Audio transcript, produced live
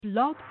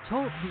Blog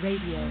Talk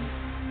Radio.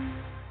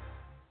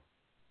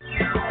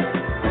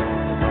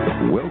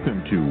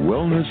 Welcome to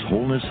Wellness,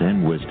 Wholeness,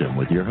 and Wisdom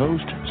with your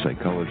host,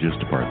 Psychologist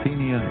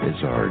Parthenia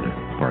Izzard.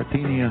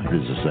 Parthenia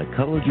is a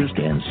psychologist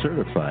and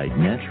certified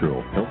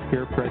natural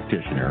healthcare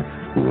practitioner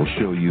who will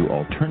show you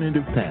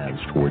alternative paths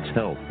towards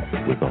health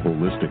with a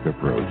holistic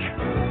approach.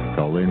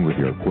 Call in with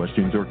your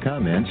questions or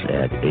comments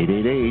at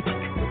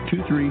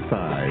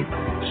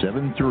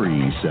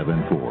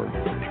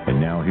 888-235-7374. And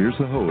now here's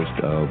the host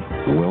of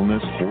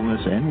Wellness,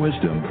 Wholeness, and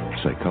Wisdom,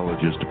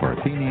 Psychologist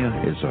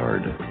Parthenia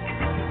Izzard.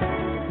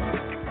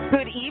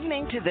 Good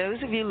evening to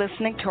those of you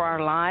listening to our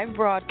live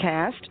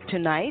broadcast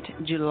tonight,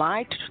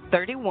 July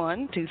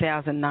 31,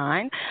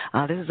 2009.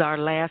 This is our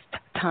last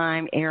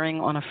time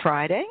airing on a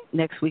Friday.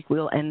 Next week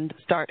we'll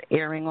start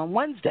airing on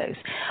Wednesdays.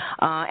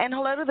 And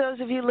hello to those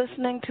of you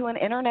listening to an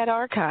internet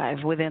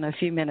archive within a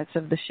few minutes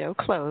of the show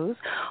close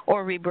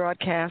or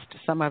rebroadcast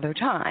some other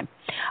time.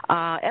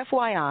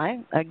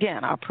 FYI,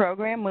 again, our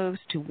program moves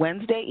to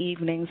Wednesday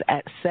evenings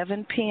at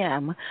 7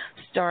 p.m.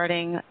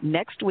 starting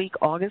next week,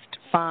 August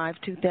 5,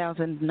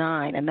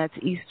 2009, and that's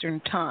Eastern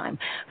Time.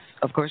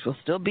 Of course, we'll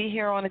still be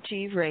here on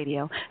Achieve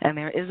Radio, and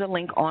there is a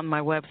link on my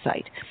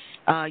website.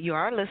 You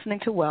are listening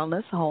to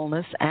Wellness,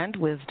 Wholeness, and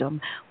Wisdom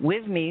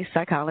with me,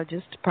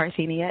 Psychologist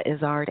Parthenia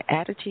Izzard,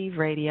 at Achieve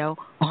Radio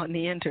on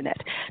the Internet.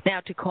 Now,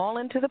 to call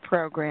into the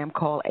program,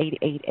 call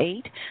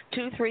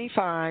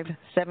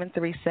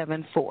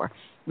 888-235-7374.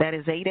 That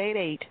is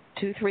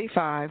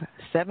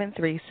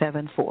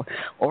 888-235-7374.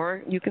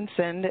 Or you can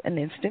send an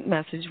instant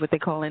message, what they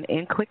call an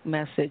in-quick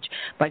message,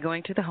 by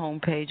going to the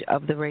homepage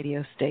of the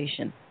radio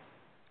station.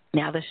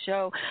 Now, the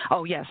show,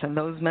 and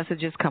those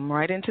messages come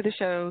right into the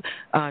show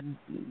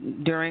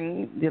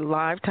during the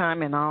live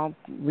time, and I'll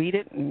read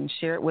it and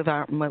share it with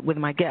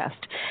my guest.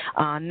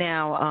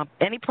 Now,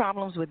 any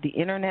problems with the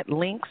Internet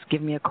links,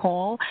 give me a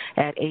call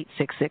at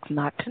 866,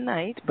 not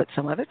tonight, but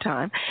some other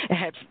time,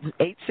 at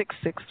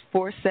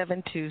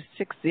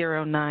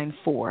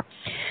 866-472-6094.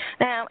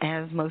 Now,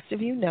 as most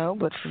of you know,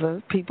 but for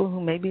those people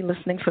who may be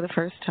listening for the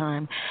first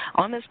time,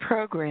 on this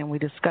program we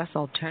discuss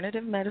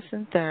alternative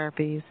medicine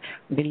therapies,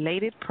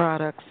 related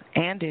products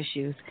and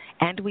issues,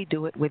 and we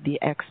do it with the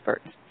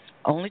experts.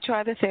 Only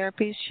try the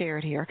therapies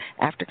shared here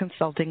after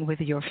consulting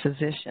with your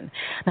physician.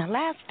 Now,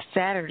 last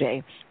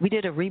Saturday, we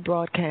did a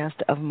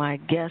rebroadcast of my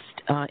guest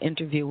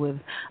interview with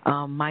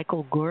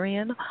Michael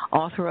Gurian,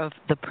 author of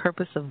The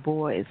Purpose of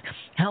Boys,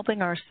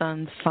 helping our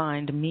sons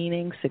find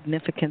meaning,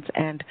 significance,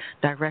 and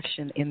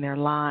direction in their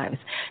lives.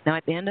 Now,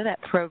 at the end of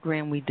that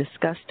program, we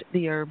discussed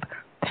the herb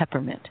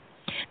peppermint.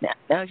 Now,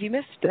 if you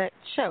missed that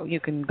show,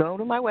 you can go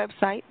to my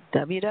website,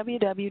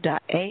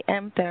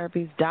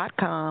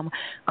 www.amtherapies.com,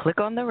 click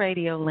on the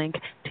radio link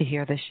to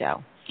hear the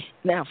show.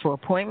 Now, for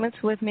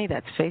appointments with me,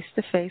 that's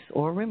face-to-face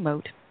or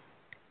remote,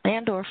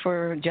 and or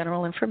for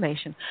general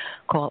information,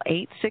 call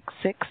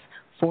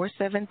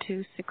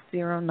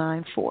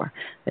 866-472-6094.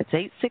 That's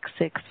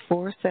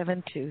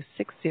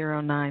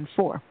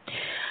 866-472-6094.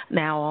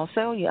 Now,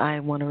 also, I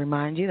want to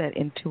remind you that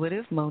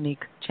Intuitive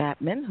Monique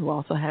Chapman, who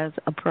also has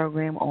a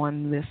program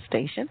on this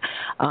station,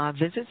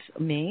 visits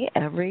me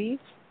every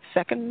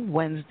second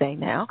Wednesday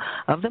now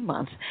of the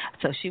month.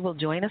 So she will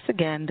join us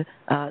again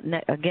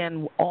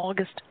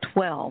August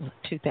 12,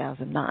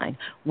 2009,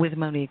 with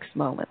Monique's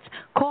Moments.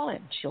 Call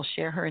in. She'll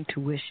share her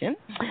intuition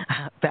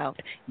about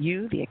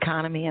you, the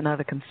economy, and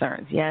other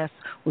concerns. Yes,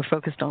 we're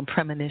focused on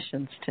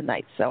premonitions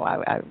tonight, so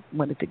I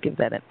wanted to give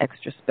that an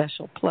extra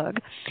special plug.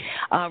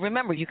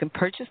 Remember, you can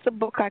purchase the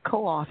book I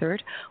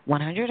co-authored,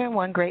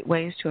 101 Great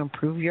Ways to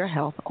Improve Your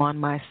Health, on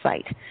my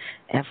site.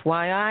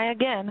 FYI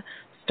again,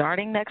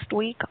 starting next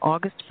week,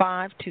 August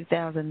 5,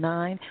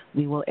 2009,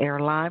 we will air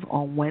live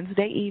on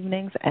Wednesday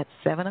evenings at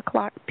 7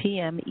 o'clock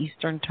p.m.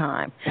 Eastern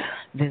Time.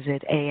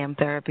 Visit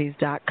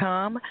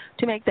amtherapies.com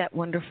to make that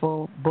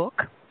wonderful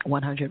book,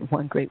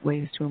 101 Great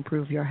Ways to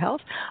Improve Your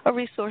Health, a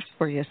resource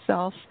for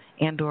yourself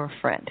and or a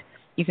friend.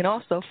 You can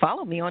also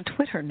follow me on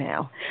Twitter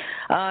now.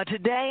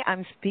 Today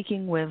I'm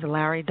speaking with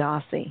Larry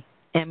Dossey,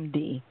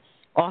 MD,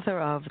 author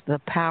of The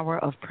Power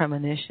of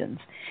Premonitions,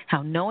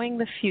 How Knowing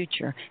the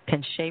Future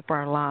Can Shape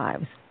Our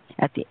Lives.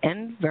 At the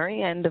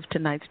very end of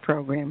tonight's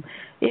program,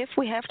 if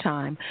we have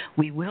time,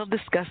 we will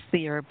discuss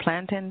the herb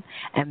plantain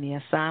and the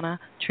asana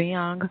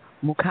Triang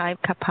Mukai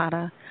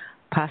Kapata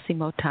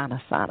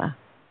Pasimottanasana.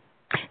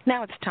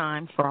 Now it's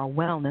time for our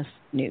wellness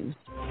news.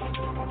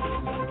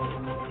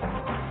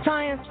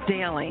 Science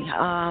Daily.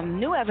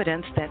 New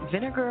evidence that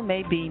vinegar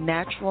may be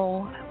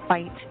natural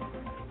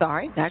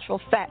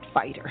fat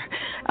fighter.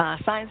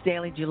 Science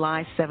Daily,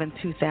 July 7,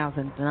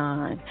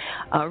 2009.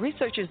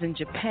 Researchers in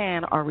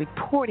Japan are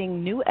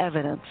reporting new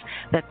evidence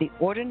that the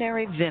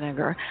ordinary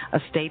vinegar,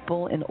 a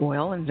staple in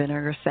oil and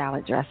vinegar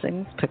salad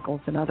dressings, pickles,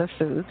 and other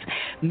foods,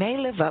 may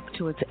live up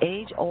to its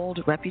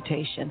age-old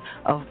reputation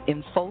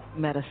in folk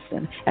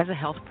medicine as a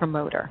health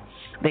promoter.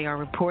 They are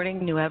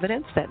reporting new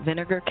evidence that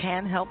vinegar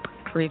can help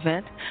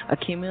prevent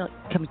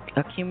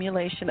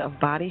accumulation of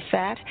body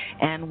fat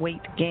and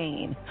weight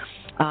gain.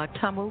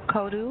 Tamu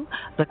Kodu,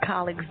 the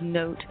colleagues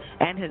note,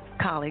 and his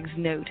colleagues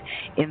note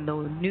in the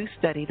new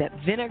study that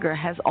vinegar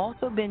has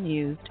also been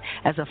used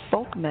as a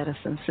folk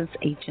medicine since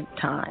ancient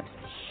times.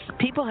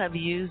 People have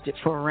used it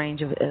for a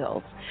range of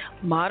ills.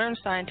 Modern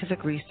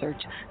scientific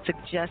research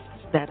suggests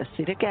that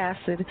acetic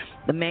acid,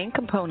 the main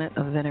component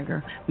of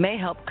vinegar, may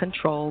help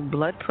control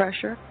blood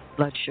pressure,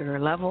 blood sugar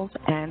levels,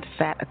 and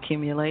fat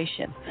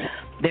accumulation.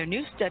 Their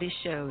new study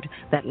showed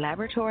that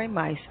laboratory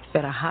mice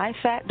fed a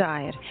high-fat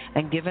diet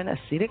and given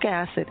acetic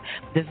acid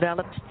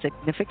developed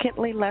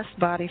significantly less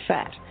body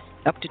fat,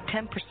 up to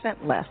 10%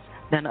 less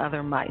than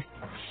other mice.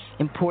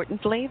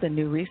 Importantly, the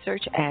new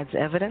research adds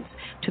evidence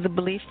to the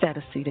belief that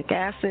acetic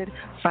acid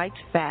fights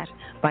fat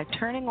by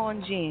turning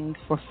on genes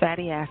for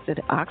fatty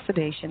acid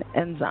oxidation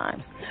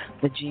enzymes.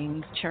 The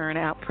genes churn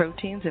out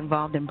proteins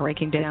involved in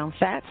breaking down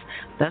fats,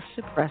 thus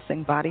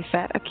suppressing body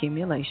fat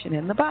accumulation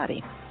in the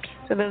body.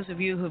 So those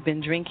of you who've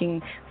been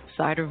drinking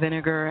cider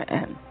vinegar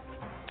and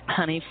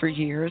honey for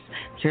years,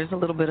 here's a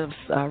little bit of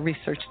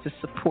research to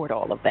support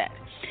all of that.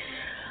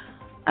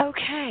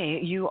 Okay,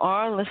 you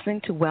are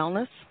listening to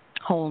Wellness,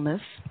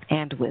 Wholeness,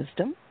 and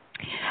Wisdom.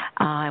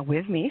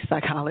 With me,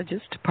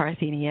 psychologist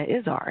Parthenia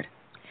Izzard.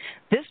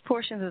 This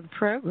portion of the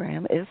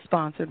program is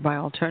sponsored by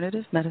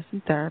Alternative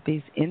Medicine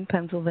Therapies in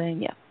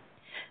Pennsylvania.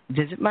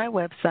 Visit my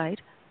website,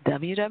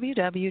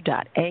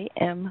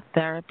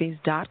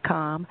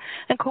 www.amtherapies.com,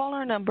 and call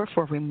our number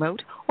for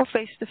remote or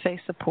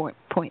face-to-face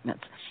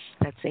appointments.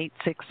 That's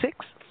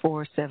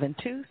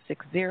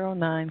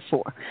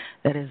 866-472-6094.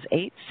 That is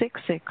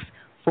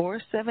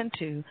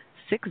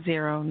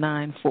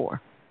 866-472-6094.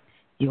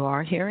 You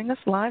are hearing us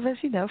live, as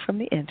you know, from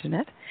the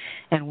Internet,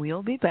 and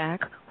we'll be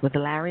back with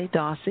Larry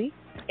Dossey,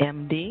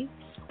 MD,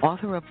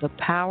 author of The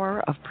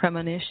Power of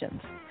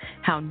Premonitions,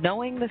 How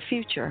Knowing the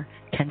Future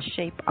Can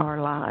Shape Our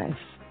Lives.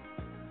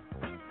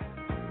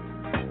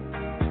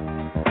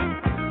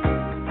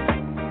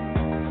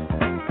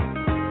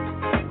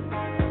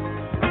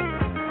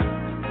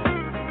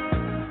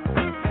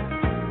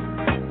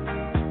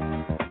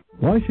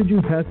 Why should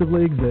you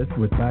passively exist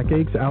with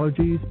backaches,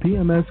 allergies,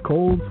 PMS,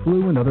 colds,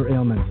 flu, and other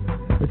ailments?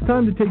 It's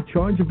time to take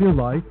charge of your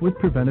life with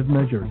preventive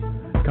measures.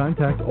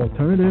 Contact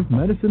Alternative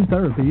Medicine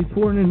Therapies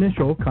for an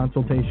initial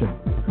consultation.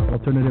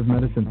 Alternative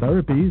Medicine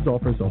Therapies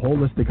offers a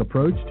holistic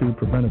approach to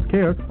preventive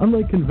care,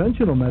 unlike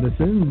conventional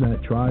medicine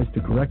that tries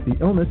to correct the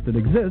illness that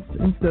exists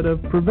instead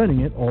of preventing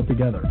it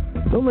altogether.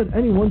 Don't let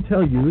anyone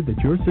tell you that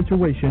your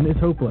situation is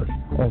hopeless.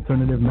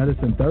 Alternative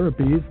medicine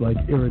therapies like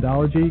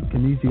iridology,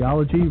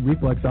 kinesiology,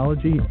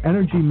 reflexology,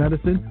 energy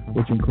medicine,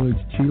 which includes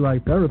chi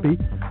light therapy,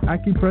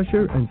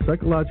 acupressure, and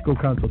psychological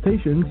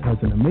consultations, has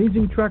an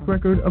amazing track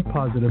record of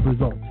positive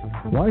results.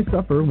 Why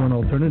suffer when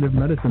Alternative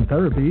Medicine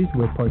Therapies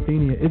with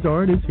Parthenia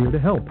Izzard is here to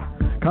help?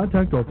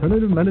 Contact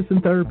Alternative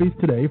Medicine Therapies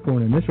today for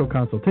an initial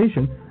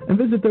consultation and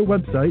visit their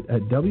website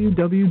at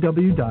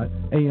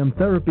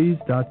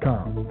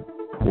www.amtherapies.com.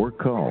 Or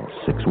call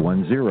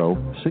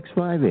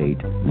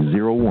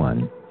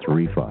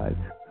 610-658-0135.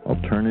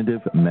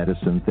 Alternative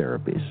Medicine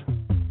Therapies.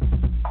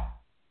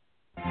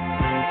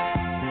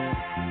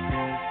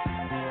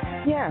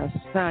 Yes,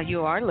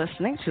 you are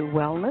listening to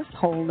Wellness,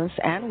 Wholeness,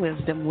 and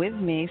Wisdom with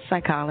me,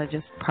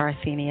 psychologist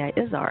Parthenia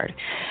Izzard.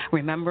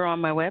 Remember,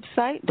 on my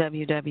website,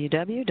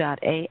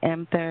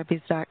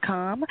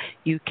 www.amtherapies.com,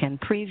 you can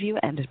preview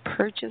and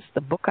purchase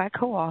the book I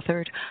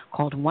co-authored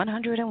called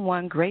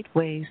 101 Great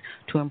Ways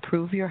to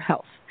Improve Your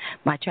Health.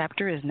 My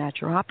chapter is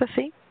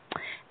Naturopathy.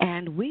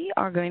 And we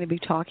are going to be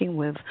talking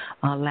with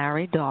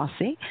Larry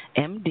Dossey,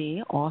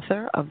 MD,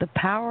 author of The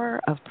Power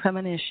of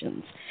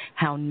Premonitions,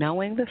 How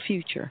Knowing the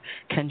Future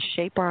Can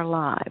Shape Our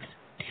Lives.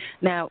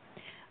 Now,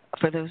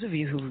 for those of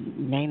you who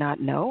may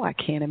not know, I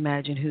can't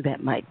imagine who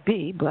that might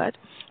be, but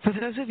for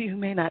those of you who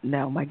may not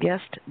know, my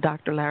guest,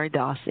 Dr. Larry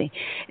Dossey,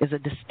 is a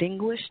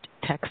distinguished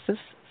Texas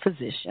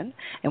physician,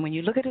 and when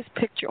you look at his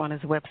picture on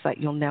his website,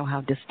 you'll know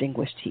how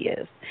distinguished he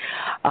is.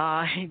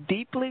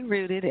 Deeply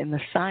rooted in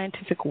the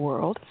scientific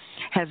world,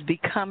 has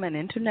become an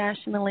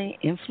internationally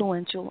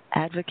influential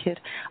advocate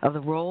of the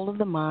role of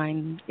the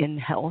mind in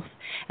health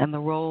and the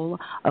role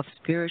of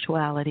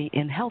spirituality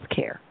in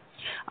healthcare.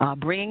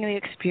 Bringing the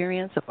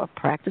experience of a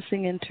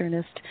practicing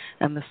internist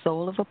and the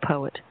soul of a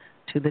poet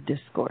to the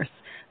discourse.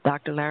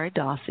 Dr. Larry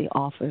Dossey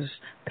offers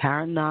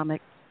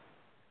paradigmatic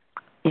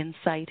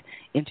insight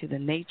into the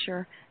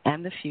nature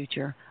and the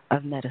future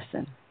of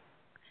medicine.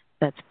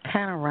 That's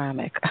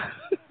panoramic.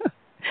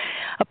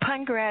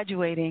 Upon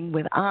graduating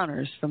with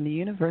honors from the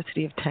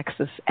University of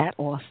Texas at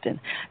Austin,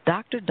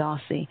 Dr.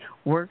 Dossey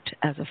worked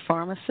as a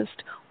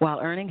pharmacist while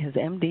earning his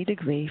MD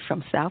degree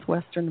from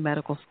Southwestern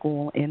Medical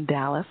School in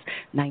Dallas,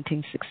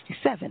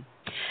 1967.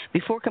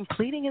 Before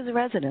completing his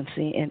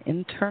residency in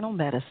internal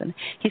medicine,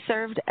 he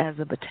served as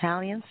a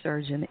battalion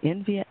surgeon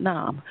in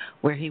Vietnam,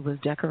 where he was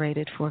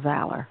decorated for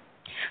valor.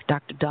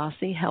 Dr.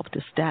 Dossey helped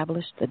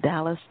establish the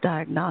Dallas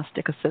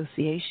Diagnostic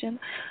Association,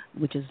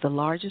 which is the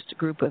largest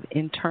group of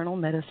internal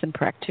medicine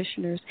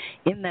practitioners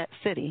in that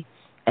city,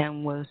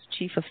 and was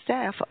chief of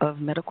staff of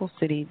Medical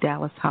City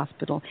Dallas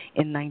Hospital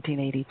in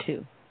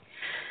 1982.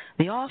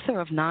 The author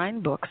of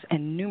 9 books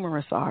and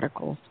numerous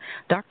articles,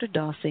 Dr.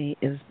 Dossey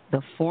is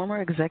the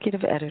former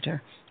executive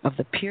editor of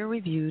the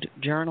peer-reviewed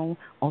journal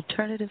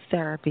Alternative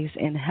Therapies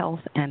in Health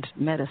and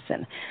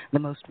Medicine, the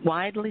most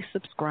widely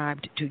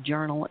subscribed to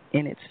journal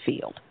in its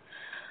field.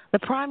 The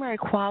primary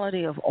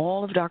quality of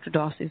all of Dr.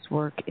 Dossey's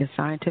work is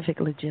scientific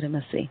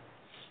legitimacy,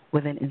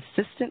 with an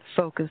insistent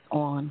focus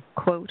on,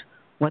 quote,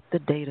 what the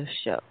data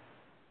show,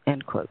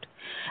 end quote.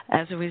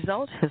 As a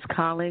result, his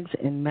colleagues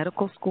in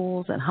medical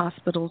schools and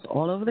hospitals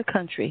all over the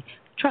country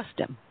trust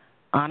him,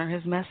 honor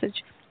his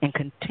message, and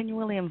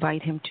continually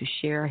invite him to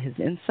share his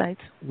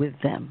insights with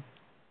them.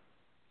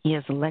 He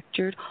has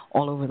lectured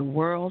all over the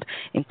world,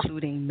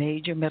 including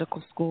major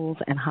medical schools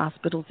and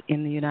hospitals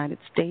in the United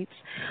States,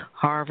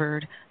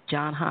 Harvard,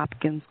 Johns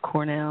Hopkins,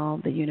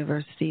 Cornell, the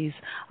universities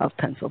of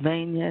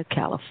Pennsylvania,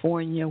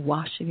 California,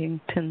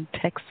 Washington,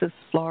 Texas,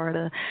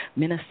 Florida,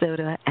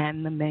 Minnesota,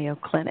 and the Mayo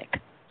Clinic.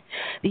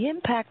 The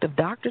impact of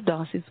Dr.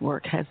 Dossey's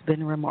work has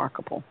been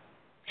remarkable.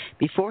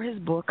 Before his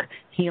book,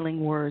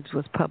 Healing Words,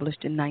 was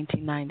published in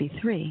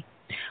 1993,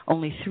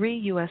 only 3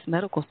 U.S.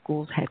 medical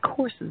schools had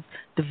courses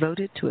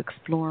devoted to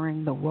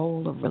exploring the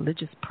role of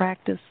religious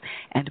practice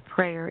and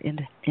prayer in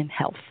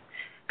health.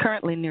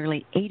 Currently,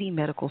 nearly 80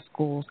 medical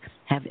schools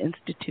have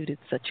instituted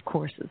such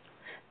courses,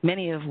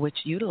 many of which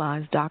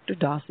utilize Dr.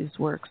 Dossey's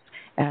works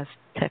as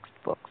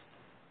textbooks.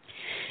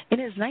 In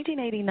his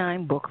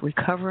 1989 book,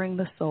 Recovering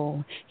the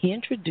Soul, he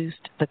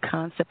introduced the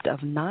concept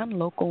of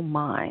non-local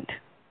mind.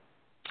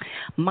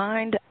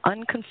 Mind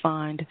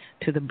unconfined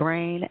to the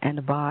brain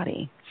and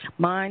body.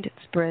 Mind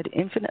spread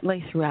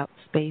infinitely throughout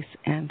space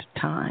and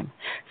time.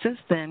 Since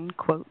then,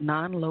 quote,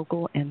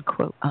 non-local, end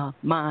quote,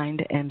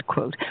 mind, end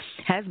quote,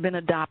 has been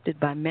adopted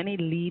by many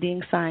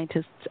leading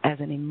scientists as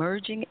an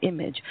emerging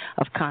image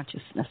of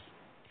consciousness.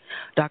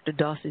 Dr.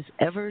 Dossey's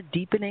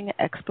ever-deepening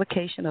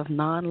explication of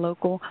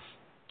non-local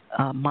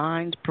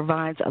mind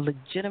provides a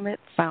legitimate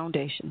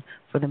foundation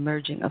for the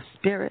merging of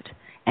spirit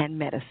and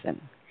medicine.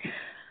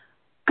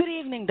 Good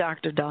evening,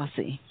 Dr.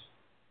 Dossey.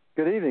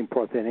 Good evening,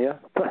 Parthenia.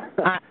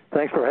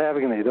 Thanks for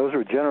having me. Those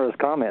are generous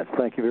comments.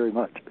 Thank you very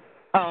much.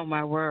 Oh,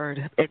 my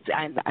word.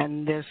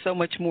 And there's so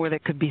much more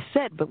that could be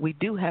said, but we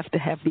do have to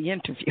have the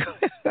interview.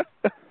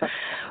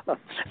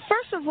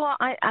 First of all,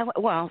 I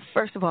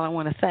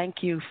want to thank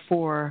you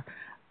for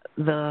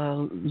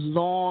the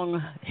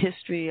long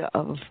history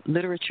of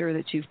literature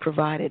that you've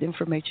provided,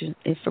 information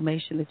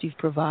that you've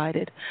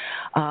provided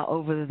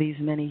over these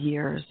many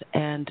years,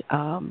 and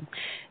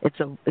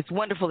it's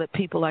wonderful that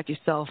people like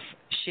yourself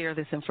share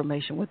this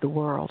information with the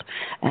world,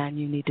 and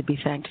you need to be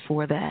thanked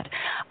for that.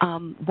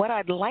 What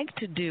I'd like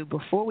to do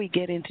before we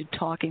get into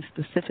talking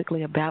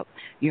specifically about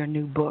your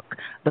new book,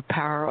 The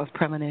Power of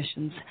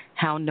Premonitions,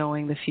 How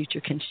Knowing the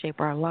Future Can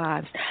Shape Our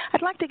Lives,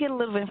 I'd like to get a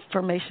little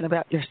information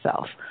about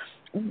yourself.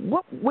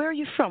 Where are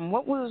you from?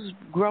 What was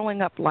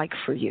growing up like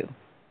for you?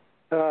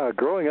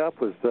 Growing up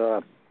was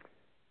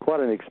quite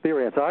an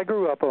experience. I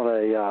grew up on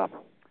a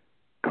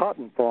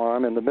cotton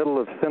farm in the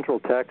middle of central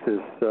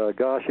Texas.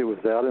 It was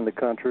out in the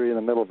country in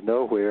the middle of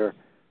nowhere.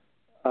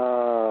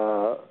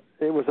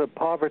 It was a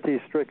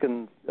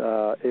poverty-stricken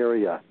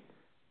area,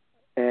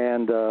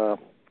 and there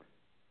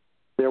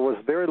was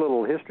very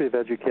little history of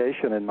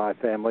education in my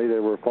family. They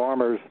were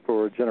farmers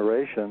for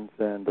generations,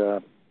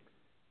 and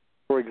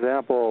for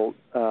example,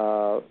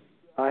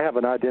 I have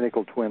an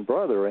identical twin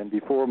brother, and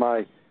before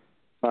my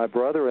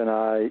brother and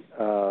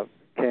I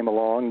came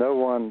along, no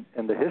one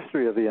in the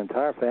history of the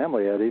entire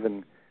family had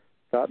even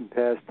gotten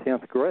past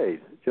 10th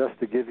grade, just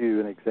to give you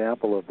an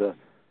example of the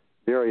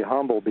very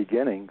humble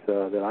beginnings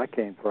that I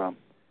came from.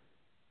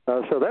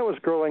 So that was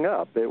growing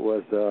up. It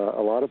was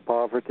a lot of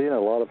poverty and a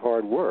lot of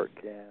hard work,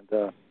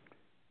 and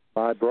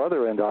my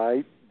brother and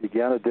I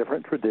began a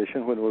different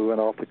tradition when we went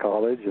off to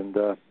college,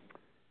 and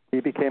he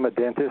became a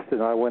dentist,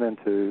 and I went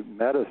into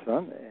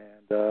medicine,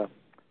 and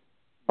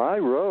my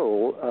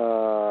role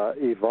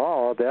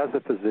evolved as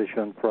a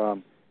physician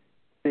from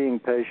seeing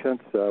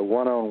patients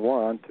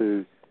one-on-one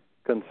to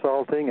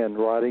consulting and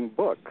writing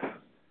books.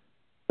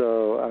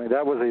 So, I mean,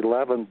 that was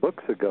 11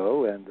 books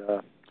ago, and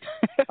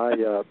I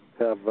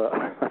have,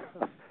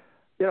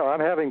 I'm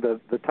having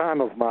the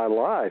time of my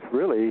life,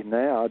 really,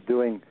 now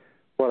doing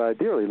what I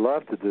dearly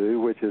love to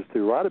do, which is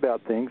to write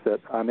about things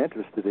that I'm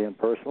interested in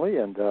personally,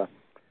 and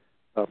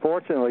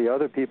fortunately,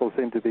 other people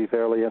seem to be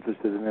fairly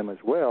interested in them as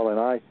well, and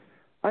I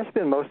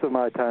spend most of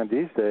my time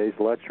these days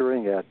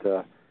lecturing at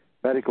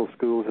medical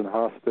schools and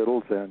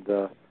hospitals and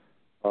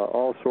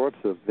all sorts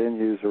of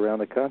venues around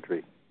the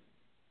country.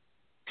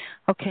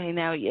 Okay,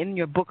 now in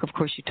your book, of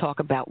course, you talk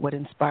about what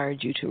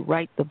inspired you to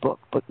write the book,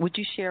 but would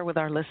you share with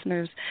our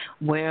listeners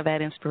where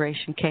that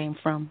inspiration came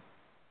from?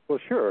 Well,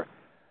 sure.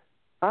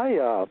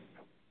 I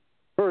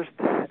first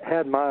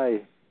had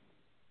my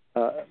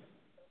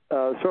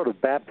sort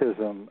of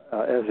baptism,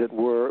 as it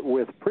were,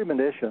 with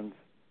premonitions,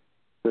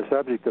 the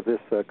subject of this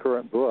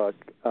current book.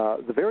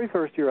 The very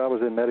first year I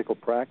was in medical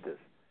practice,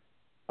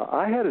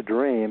 I had a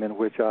dream in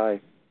which I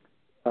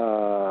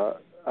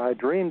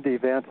dreamed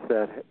events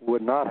that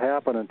would not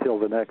happen until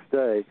the next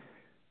day,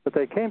 But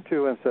they came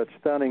through in such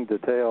stunning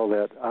detail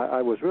that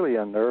I was really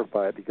unnerved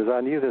by it because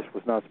I knew this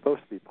was not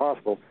supposed to be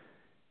possible.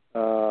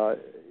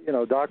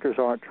 Doctors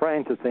aren't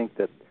trained to think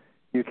that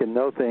you can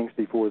know things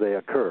before they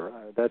occur.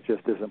 That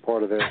just isn't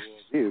part of their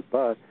worldview.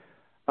 But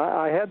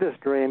I had this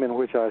dream in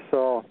which I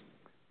saw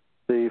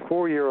the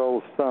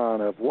 4-year-old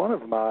son of one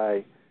of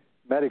my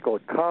medical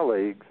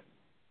colleagues,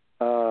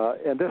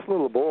 and this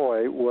little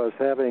boy was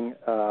having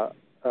a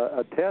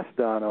test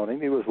done on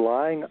him. He was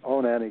lying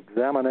on an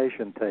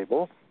examination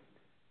table,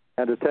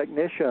 and a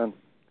technician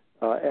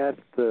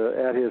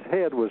at his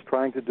head was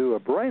trying to do a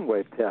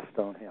brainwave test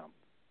on him,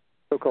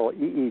 so-called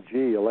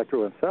EEG,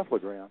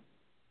 electroencephalogram.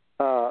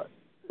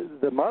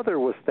 The mother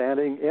was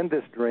standing in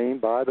this dream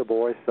by the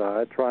boy's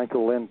side, trying to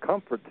lend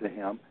comfort to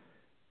him,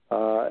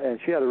 and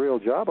she had a real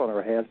job on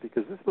her hands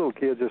because this little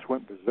kid just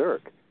went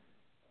berserk.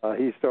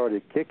 He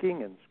started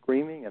kicking and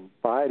screaming and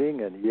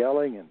fighting and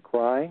yelling and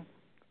crying,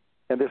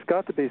 and this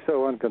got to be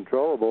so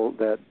uncontrollable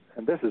that,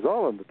 and this is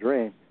all in the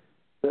dream,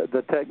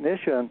 the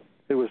technician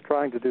who was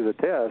trying to do the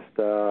test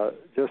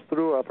just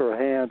threw up her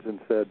hands and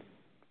said,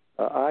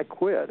 I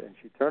quit, and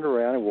she turned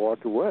around and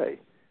walked away.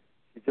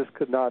 She just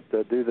could not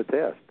do the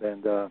test,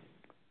 and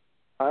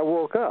I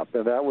woke up,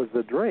 and that was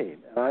the dream.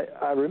 And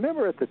I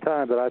remember at the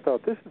time that I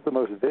thought, this is the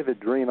most vivid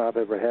dream I've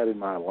ever had in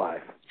my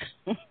life.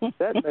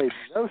 That made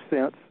no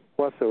sense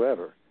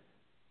whatsoever.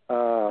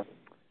 Well,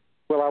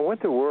 I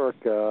went to work,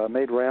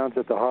 made rounds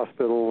at the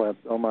hospital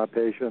on my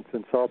patients,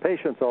 and saw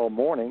patients all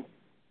morning.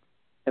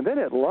 And then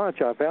at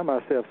lunch, I found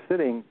myself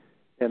sitting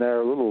in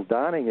our little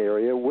dining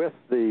area with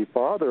the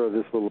father of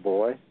this little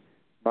boy,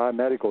 my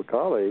medical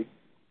colleague,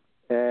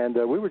 and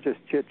we were just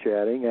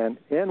chit-chatting, and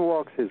in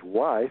walks his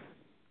wife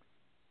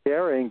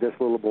carrying this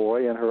little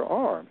boy in her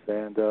arms.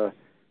 And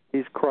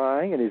he's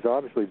crying, and he's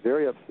obviously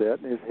very upset,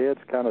 and his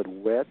head's kind of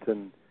wet,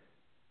 and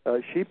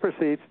she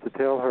proceeds to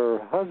tell her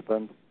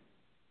husband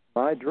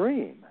my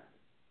dream,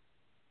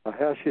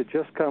 how she had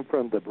just come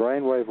from the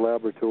brainwave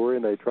laboratory,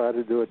 and they tried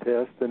to do a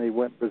test, and he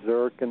went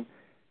berserk, and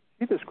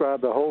she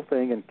described the whole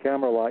thing in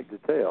camera-like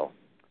detail.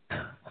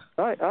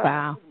 I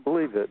couldn't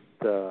believe it.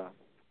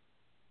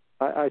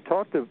 I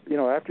talked to,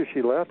 after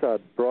she left, I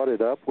brought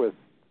it up with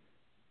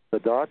the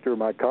doctor,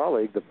 my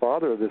colleague, the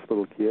father of this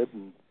little kid,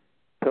 and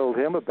told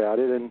him about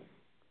it, and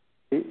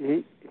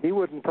he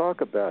wouldn't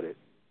talk about it.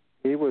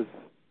 He was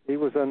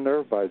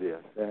unnerved by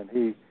this, and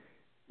he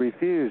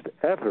refused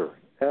ever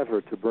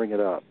to bring it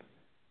up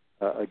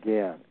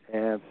again.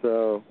 And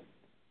so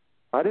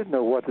I didn't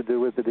know what to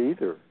do with it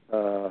either.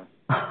 I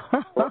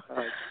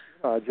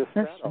just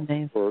sat on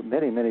it for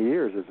many, many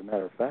years, as a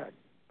matter of fact.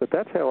 But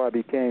that's how I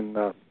became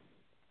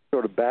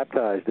sort of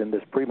baptized in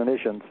this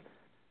premonitions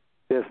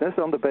business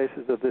on the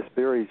basis of this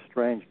very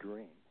strange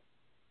dream.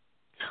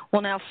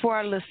 Well, now, for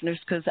our listeners,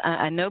 because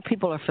I know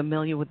people are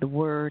familiar with the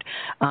word,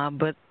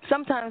 but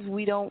sometimes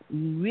we don't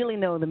really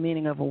know the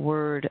meaning of a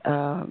word.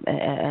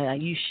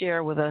 You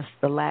share with us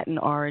the Latin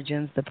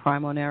origins, the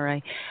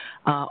premoniere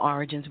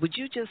origins. Would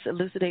you just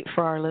elucidate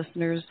for our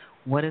listeners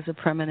what is a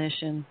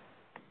premonition?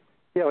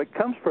 Yeah, it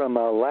comes from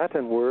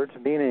Latin words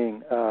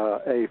meaning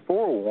a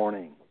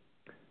forewarning,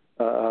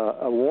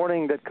 a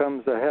warning that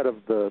comes ahead of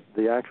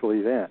the actual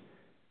event.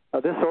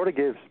 This sort of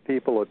gives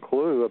people a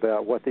clue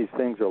about what these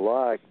things are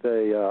like.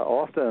 They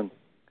often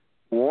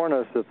warn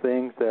us of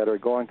things that are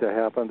going to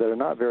happen that are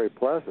not very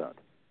pleasant.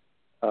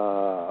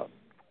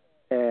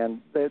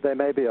 And they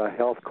may be a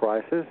health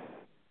crisis.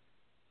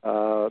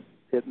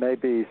 It may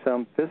be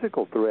some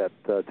physical threat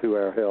to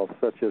our health,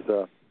 such as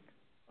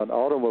an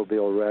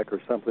automobile wreck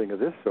or something of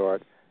this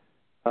sort.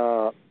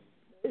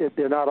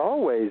 They're not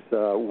always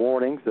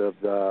warnings of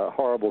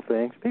horrible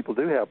things. People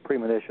do have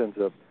premonitions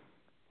of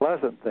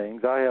pleasant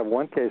things. I have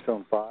one case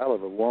on file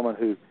of a woman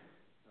who,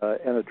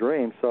 in a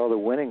dream, saw the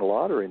winning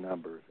lottery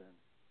numbers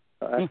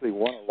and actually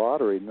won a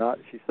lottery.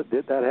 She said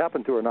that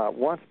happened to her not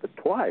once but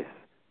twice.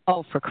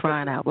 Oh, for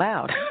crying out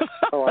loud!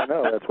 Oh, I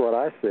know. That's what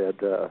I said.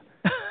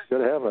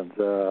 Good heavens!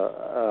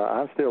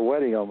 I'm still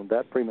waiting on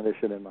that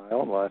premonition in my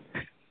own life.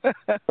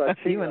 But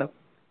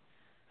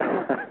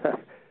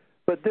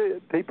but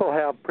people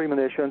have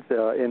premonitions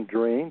in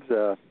dreams.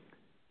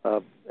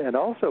 And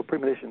also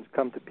premonitions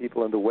come to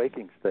people in the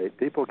waking state.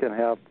 People can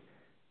have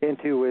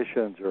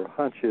intuitions or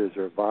hunches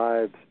or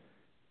vibes.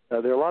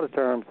 There are a lot of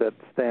terms that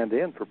stand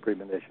in for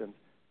premonitions,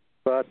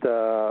 but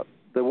the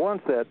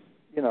ones that,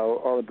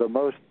 are the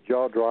most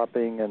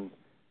jaw-dropping and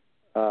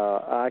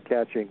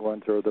eye-catching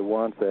ones are the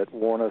ones that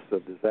warn us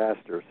of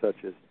disaster,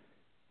 such as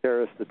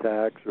terrorist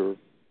attacks or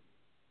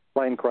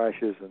plane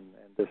crashes and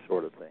this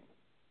sort of thing.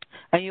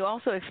 And you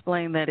also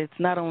explain that it's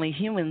not only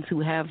humans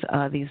who have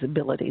these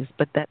abilities,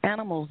 but that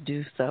animals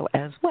do so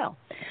as well.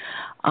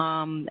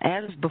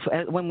 As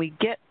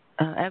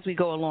we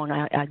go along,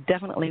 I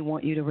definitely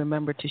want you to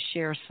remember to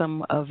share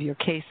some of your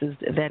cases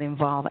that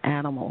involve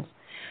animals.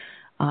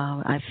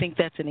 I think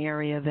that's an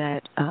area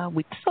that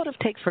we sort of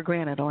take for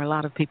granted, or a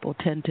lot of people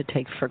tend to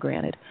take for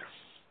granted.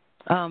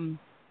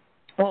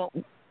 Well,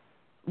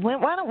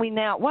 why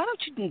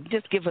don't you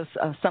just give us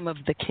some of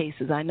the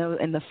cases? I know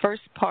in the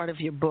first part of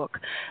your book,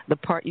 the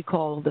part you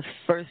call the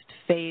first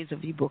phase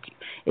of your book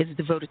is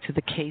devoted to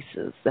the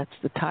cases. That's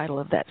the title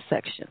of that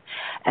section.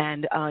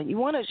 And you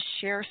want to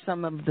share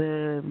some of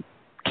the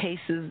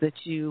cases that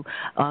you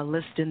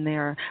list in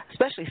there,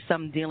 especially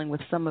some dealing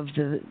with some of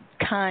the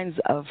kinds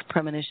of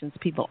premonitions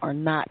people are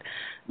not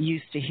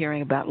used to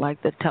hearing about,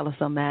 like the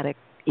telesomatic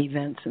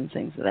events and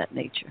things of that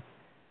nature.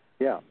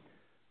 Yeah.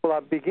 Well, I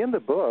begin the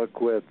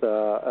book with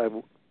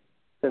an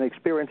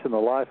experience in the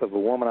life of a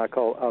woman I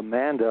call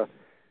Amanda.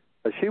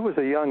 She was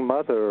a young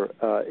mother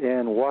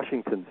in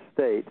Washington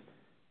State,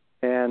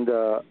 and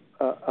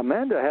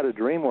Amanda had a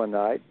dream one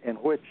night in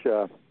which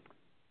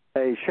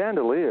a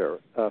chandelier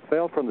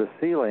fell from the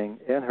ceiling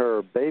in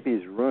her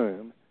baby's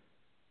room,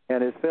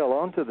 and it fell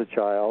onto the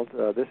child.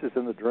 This is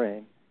in the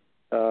dream.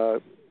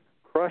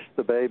 Crushed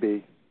the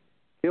baby,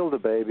 killed the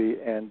baby,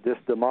 and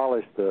just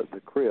demolished the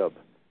crib.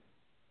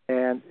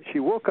 And she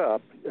woke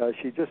up.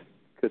 She just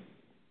could,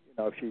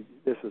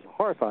 this was a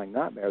horrifying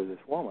nightmare to this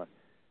woman.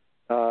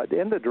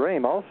 In the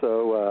dream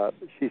also,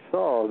 she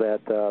saw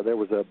that there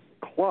was a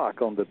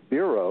clock on the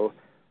bureau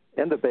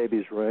in the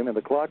baby's room, and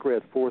the clock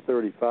read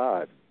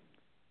 4:35.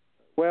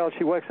 Well,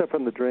 she wakes up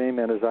from the dream,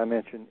 and as I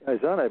mentioned, is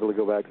unable to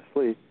go back to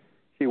sleep.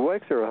 She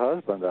wakes her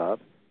husband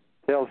up,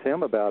 tells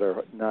him about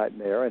her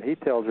nightmare, and he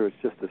tells her it's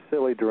just a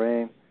silly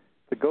dream,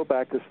 to go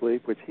back to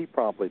sleep, which he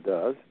promptly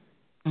does.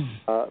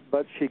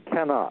 But she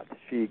cannot.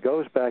 She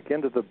goes back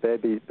into the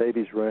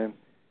baby's room,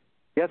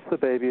 gets the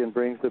baby, and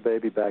brings the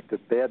baby back to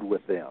bed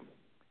with them.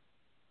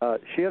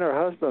 She and her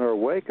husband are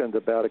awakened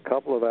about a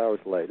couple of hours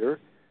later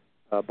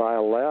by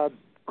a loud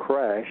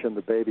crash in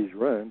the baby's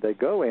room. They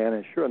go in,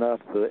 and sure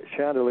enough, the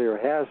chandelier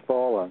has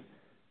fallen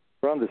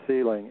from the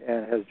ceiling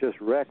and has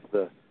just wrecked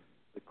the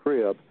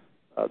crib.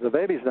 The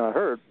baby's not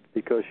hurt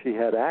because she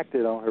had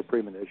acted on her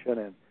premonition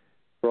and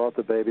brought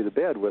the baby to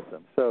bed with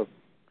them. So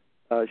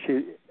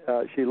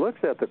she looks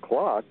at the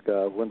clock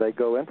when they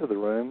go into the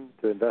room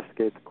to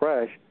investigate the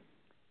crash,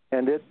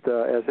 and it,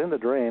 as in the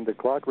dream, the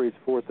clock reads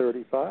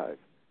 4:35.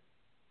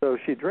 So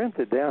she dreamt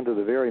it down to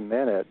the very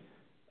minute,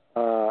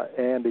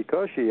 and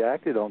because she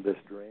acted on this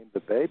dream, the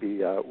baby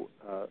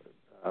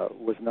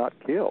was not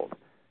killed.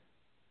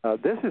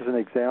 This is an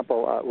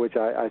example which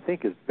I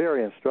think is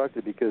very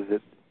instructive because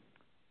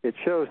it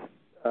shows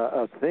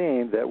a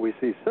theme that we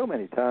see so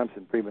many times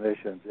in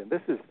premonitions, and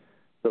this is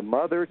the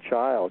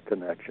mother-child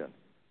connection.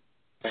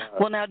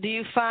 Well, now, do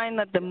you find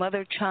that the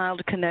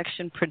mother-child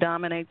connection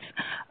predominates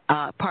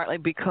partly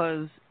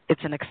because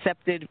it's an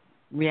accepted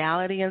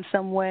reality in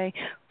some way?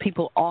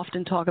 People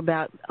often talk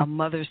about a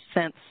mother's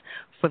sense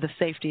for the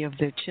safety of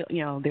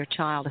their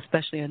child,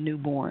 especially a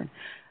newborn.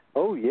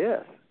 Oh,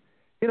 yes.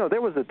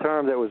 There was a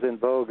term that was in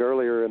vogue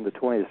earlier in the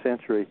 20th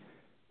century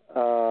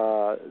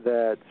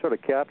that sort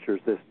of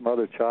captures this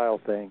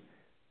mother-child thing.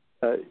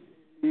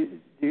 Do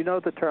you know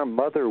the term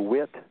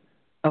mother-wit?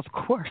 Of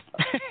course.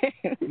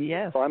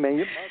 Yes. I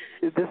mean,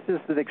 this is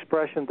an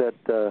expression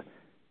that,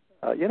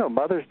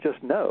 mothers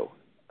just know.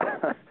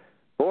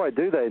 Boy,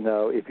 do they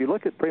know. If you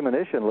look at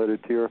premonition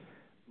literature,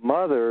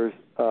 mothers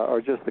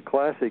are just the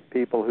classic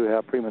people who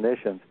have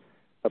premonitions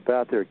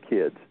about their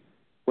kids.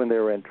 When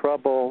they're in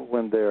trouble,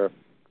 when they're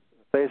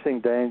facing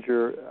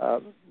danger,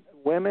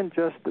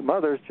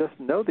 mothers just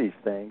know these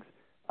things,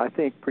 I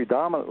think,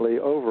 predominantly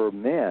over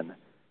men.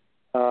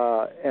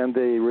 And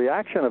the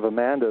reaction of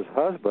Amanda's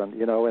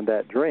husband, in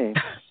that dream,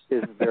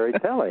 is very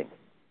telling.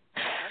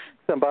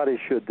 Somebody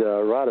should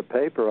write a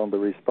paper on the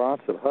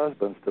response of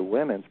husbands to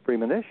women's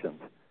premonitions.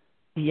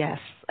 Yes.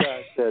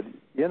 I said,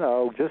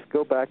 just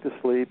go back to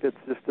sleep. It's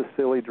just a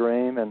silly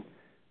dream. And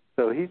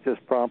so he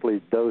just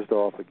promptly dozed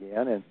off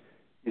again. And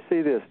you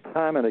see this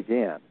time and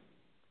again.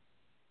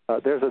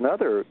 There's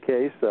another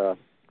case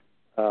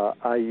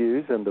I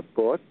use in the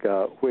book,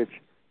 which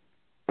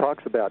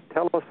talks about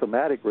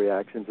telesomatic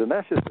reactions, and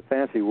that's just a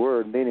fancy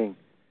word meaning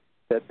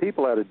that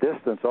people at a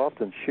distance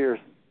often share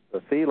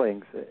the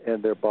feelings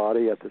in their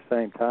body at the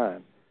same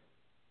time.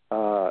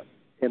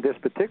 In this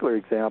particular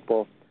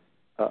example,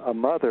 a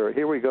mother,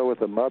 here we go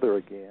with a mother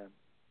again.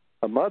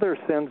 A mother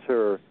sends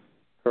her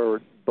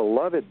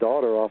beloved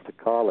daughter off to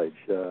college,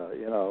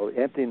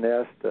 empty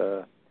nest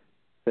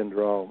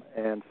syndrome.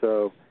 And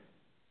so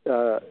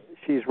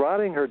she's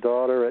writing her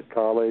daughter at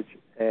college,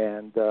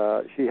 and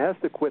she has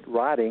to quit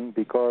writing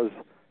because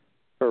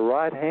her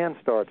right hand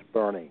starts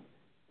burning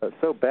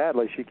so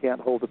badly she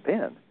can't hold a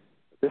pen.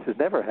 This has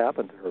never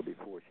happened to her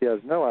before. She has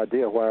no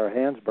idea why her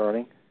hand's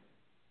burning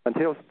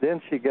until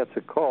then she gets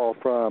a call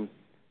from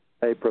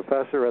a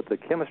professor at the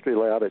chemistry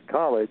lab at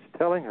college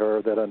telling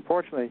her that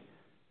unfortunately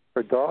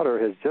her daughter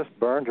has just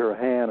burned her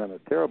hand in a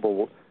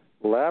terrible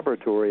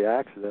laboratory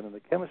accident in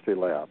the chemistry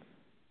lab.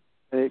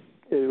 It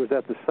was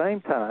at the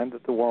same time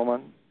that the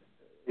woman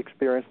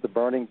experienced the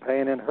burning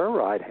pain in her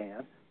right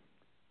hand,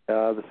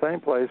 the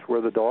same place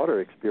where the daughter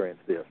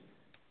experienced this.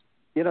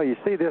 You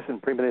see this in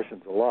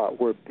premonitions a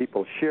lot, where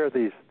people share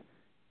these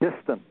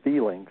distant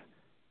feelings,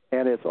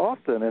 and it's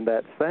often in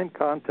that same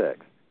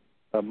context.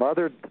 A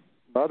mother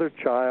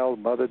mother-child,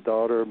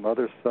 mother-daughter,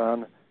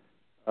 mother-son,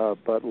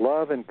 but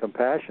love and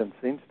compassion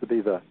seems to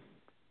be the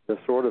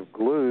sort of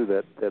glue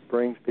that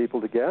brings people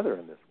together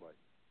in this way.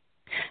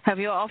 Have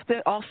you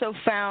also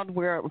found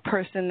where a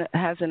person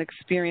has an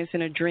experience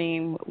in a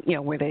dream,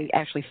 where they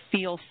actually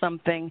feel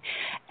something,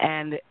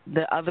 and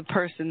the other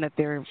person that's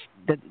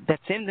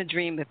in the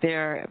dream that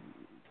they're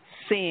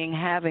seeing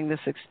having this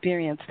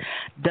experience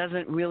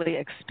doesn't really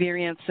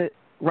experience it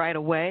right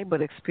away,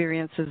 but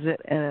experiences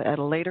it at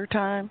a later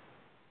time?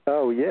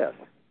 Oh, yes.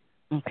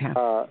 Okay.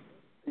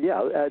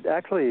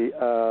 Actually,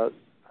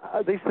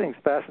 these things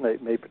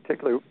fascinate me,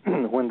 particularly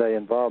when they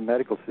involve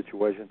medical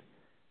situations.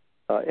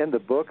 In the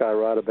book, I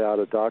write about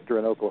a doctor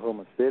in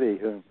Oklahoma City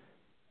whom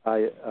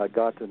I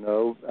got to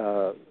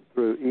know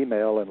through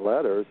email and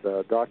letters,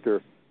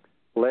 Dr.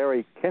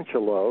 Larry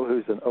Kinchelow,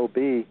 who's an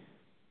OB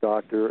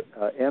doctor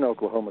in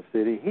Oklahoma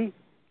City.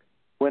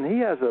 When he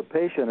has a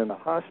patient in the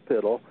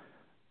hospital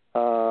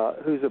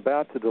who's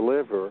about to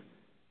deliver,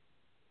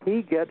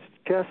 he gets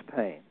chest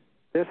pain.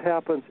 This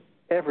happens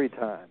every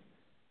time.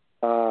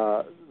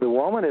 The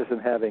woman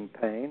isn't having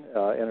pain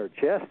in her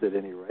chest at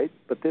any rate,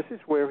 but this is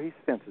where he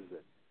senses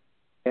it.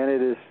 And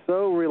it is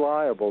so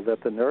reliable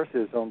that the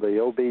nurses on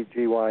the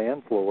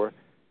OB/GYN floor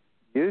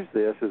use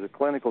this as a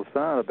clinical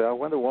sign about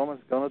when the woman's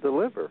going to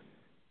deliver.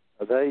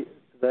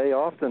 They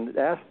often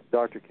ask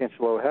Dr.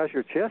 Kinchelow, how's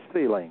your chest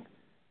feeling,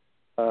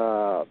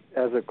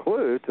 as a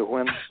clue to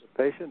when the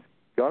patient's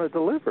going to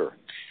deliver.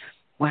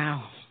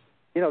 Wow.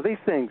 These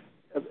things,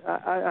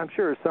 I'm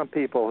sure some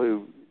people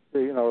who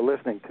are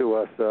listening to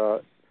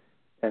us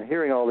and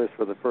hearing all this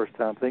for the first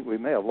time think we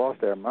may have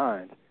lost our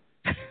minds.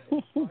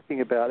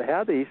 Talking about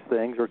how these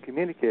things are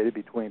communicated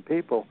between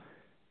people,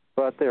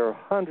 but there are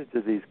hundreds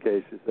of these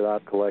cases that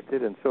I've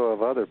collected, and so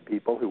have other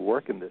people who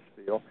work in this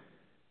field.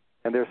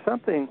 And there's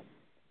something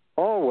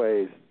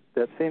always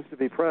that seems to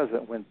be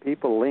present when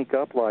people link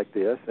up like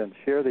this and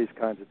share these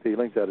kinds of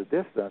feelings at a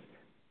distance.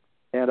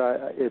 And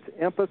it's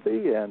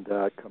empathy and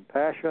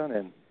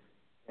compassion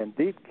and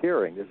deep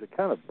caring. There's a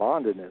kind of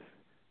bondedness,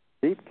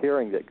 deep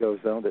caring that goes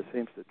on that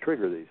seems to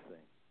trigger these things.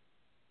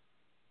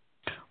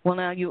 Well,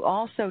 now you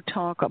also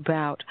talk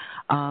about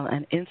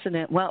an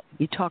incident. Well,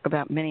 you talk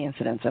about many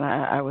incidents, and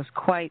I was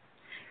quite,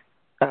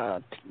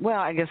 I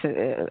guess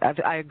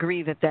I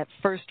agree that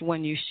first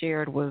one you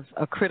shared was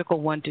a critical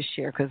one to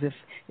share, because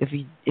if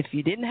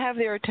you didn't have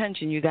their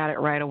attention, you got it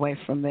right away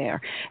from there,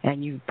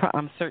 and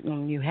I'm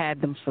certain you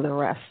had them for the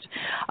rest.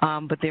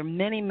 But there are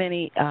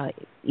many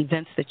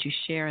events that you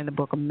share in the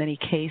book, of many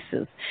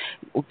cases.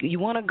 You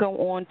want to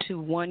go on to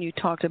one you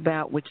talked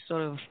about, which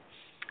sort of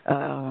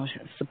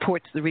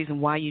supports the reason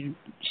why you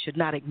should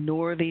not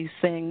ignore these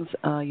things.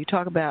 You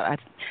talk about,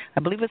 I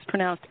believe it's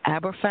pronounced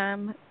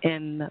Aberfan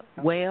in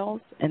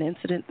Wales, an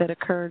incident that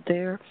occurred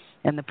there,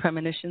 and the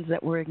premonitions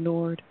that were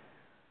ignored.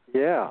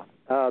 Yeah.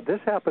 This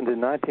happened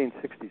in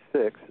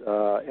 1966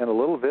 in a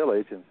little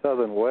village in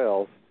southern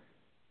Wales,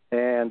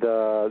 and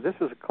this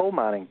was a coal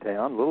mining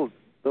town, little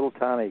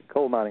tiny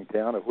coal mining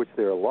town, of which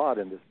there are a lot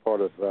in this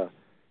part of the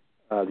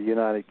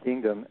United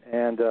Kingdom,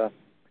 and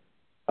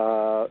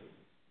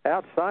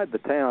outside the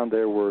town,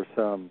 there were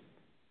some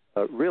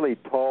really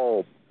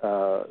tall,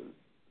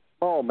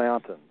 small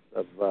mountains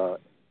of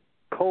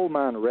coal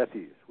mine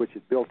refuse, which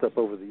had built up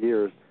over the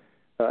years,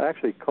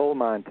 actually coal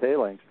mine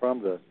tailings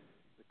from the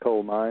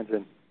coal mines.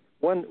 And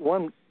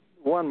one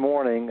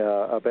morning,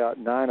 about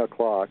 9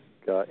 o'clock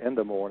in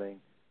the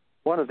morning,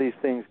 one of these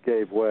things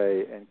gave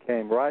way and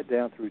came right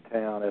down through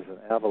town as an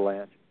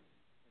avalanche,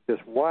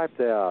 just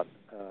wiped out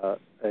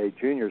a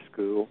junior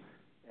school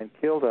and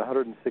killed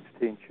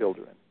 116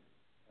 children.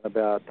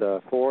 About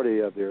 40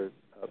 of their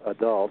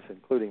adults,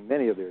 including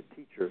many of their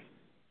teachers.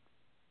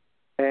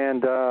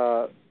 And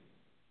a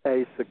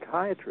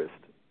psychiatrist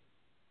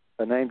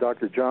named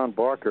Dr. John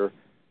Barker,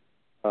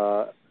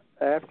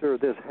 after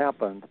this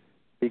happened,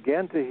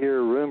 began to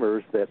hear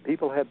rumors that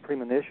people had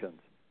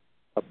premonitions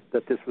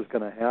that this was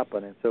going to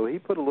happen. And so he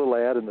put a little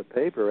ad in the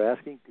paper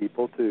asking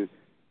people to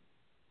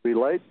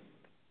relate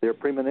their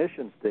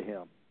premonitions to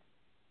him.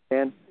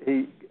 And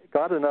he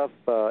got enough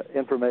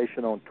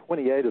information on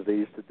 28 of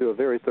these to do a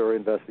very thorough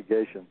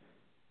investigation.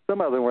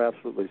 Some of them were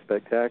absolutely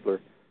spectacular.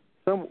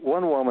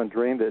 One woman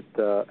dreamed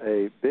that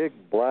a big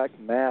black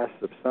mass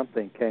of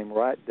something came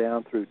right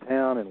down through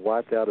town and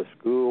wiped out a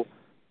school.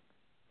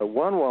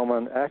 One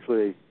woman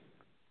actually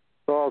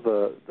saw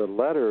the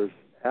letters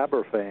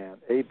Aberfan,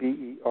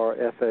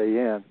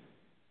 Aberfan,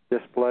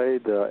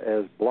 displayed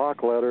as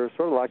block letters,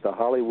 sort of like the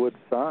Hollywood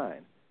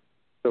sign.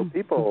 So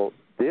people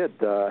did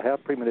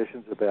have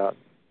premonitions about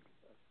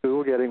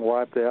school getting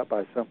wiped out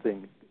by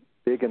something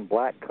big and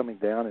black coming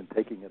down and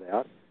taking it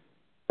out.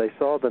 They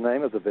saw the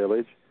name of the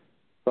village,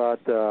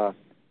 but the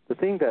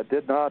thing that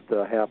did not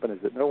happen is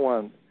that no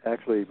one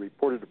actually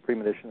reported a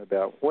premonition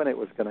about when it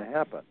was going to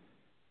happen.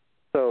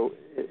 So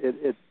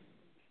it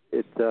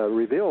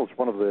reveals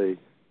one of the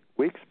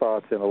weak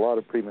spots in a lot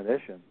of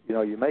premonitions.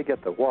 You may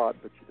get the what,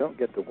 but you don't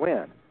get the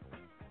when.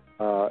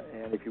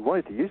 And if you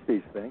wanted to use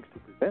these things to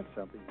prevent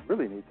something, you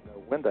really need to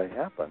know when they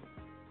happen.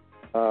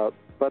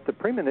 But the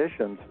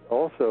premonitions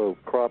also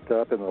cropped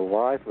up in the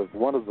life of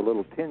one of the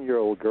little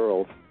 10-year-old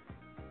girls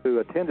who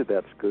attended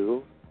that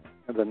school.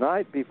 And the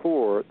night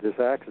before this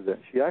accident,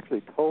 she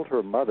actually told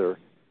her mother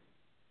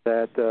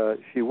that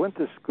she went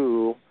to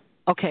school.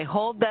 Okay,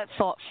 hold that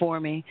thought for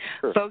me.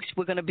 Sure. Folks,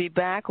 we're going to be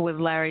back with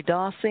Larry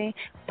Dossey,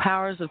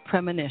 Powers of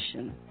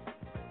Premonition.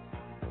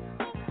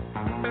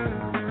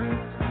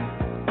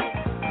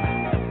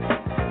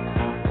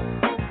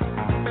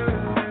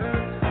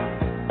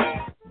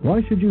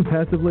 Why should you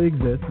passively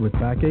exist with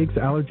backaches,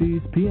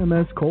 allergies,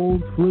 PMS,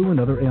 colds, flu, and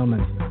other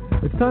ailments?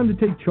 It's time to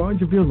take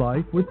charge of your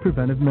life with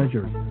preventive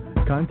measures.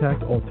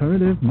 Contact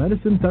Alternative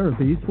Medicine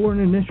Therapies for an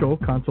initial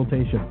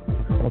consultation.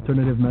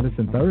 Alternative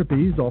Medicine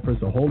Therapies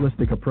offers a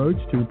holistic approach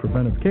to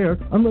preventive care,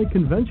 unlike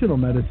conventional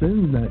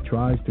medicine that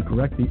tries to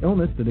correct the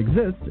illness that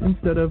exists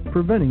instead of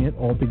preventing it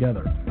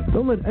altogether.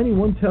 Don't let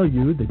anyone tell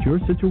you that your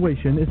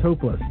situation is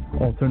hopeless.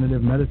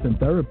 Alternative medicine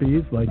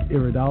therapies like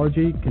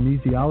iridology,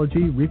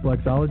 kinesiology,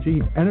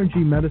 reflexology, energy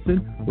medicine,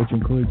 which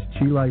includes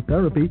chi light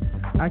therapy,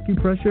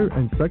 acupressure,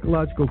 and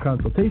psychological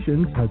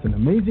consultations, has an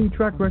amazing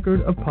track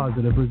record of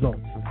positive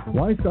results.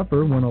 Why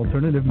suffer when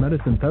Alternative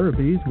Medicine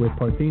Therapies with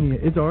Parthenia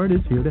Izzard is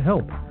here to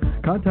help?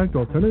 Contact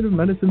Alternative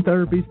Medicine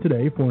Therapies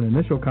today for an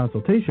initial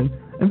consultation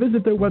and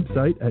visit their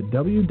website at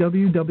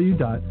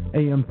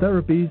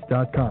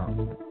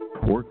www.amtherapies.com.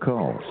 Or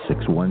call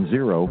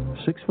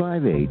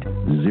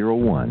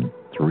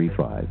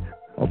 610-658-0135.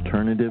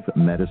 Alternative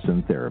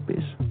Medicine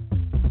Therapies.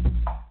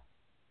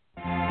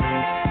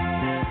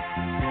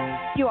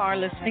 You are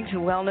listening to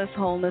Wellness,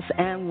 Wholeness,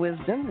 and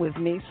Wisdom with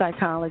me,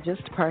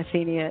 Psychologist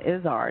Parthenia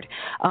Izzard.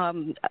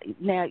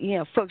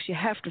 Now, folks, you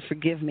have to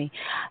forgive me.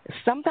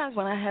 Sometimes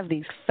when I have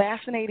these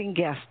fascinating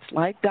guests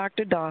like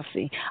Dr.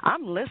 Dossey,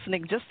 I'm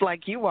listening just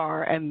like you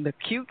are, and the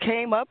cue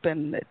came up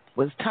and it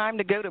was time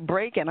to go to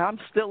break, and I'm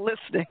still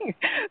listening.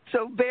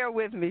 So bear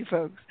with me,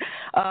 folks.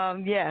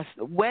 Yes,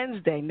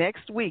 Wednesday,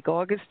 next week,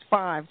 August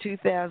 5,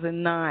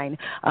 2009,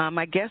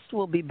 my guest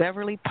will be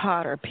Beverly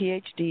Potter,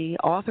 Ph.D.,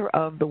 author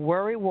of The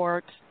Worry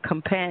Wart's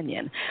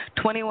Companion,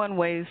 21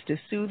 Ways to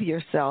Soothe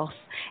Yourself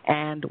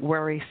and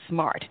Worry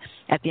Smart.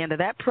 At the end of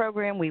that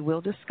program, we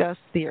will discuss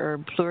the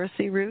herb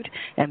pleurisy root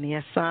and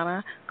the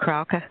asana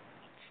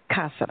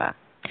krautkasana.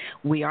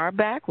 We are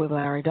back with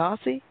Larry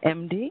Dossey,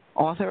 MD,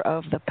 author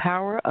of The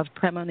Power of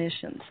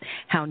Premonitions,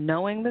 How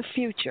Knowing the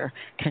Future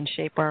Can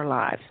Shape Our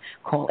Lives.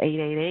 Call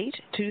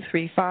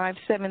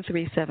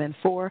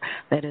 888-235-7374.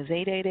 That is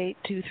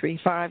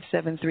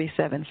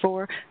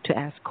 888-235-7374 to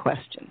ask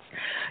questions.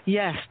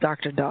 Yes,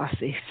 Dr.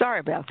 Dossey.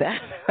 Sorry about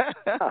that.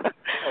 Oh,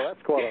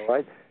 that's quite all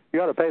right. You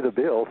got to pay the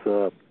bills.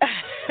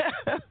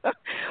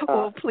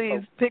 Well,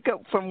 please pick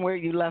up from where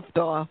you left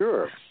off.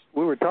 Sure.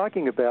 We were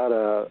talking about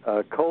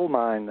a coal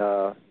mine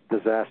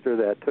disaster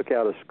that took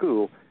out a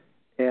school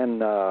in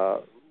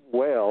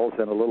Wales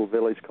in a little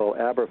village called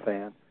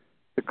Aberfan.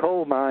 The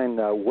coal mine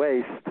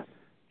waste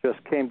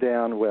just came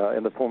down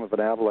in the form of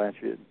an avalanche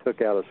and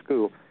took out a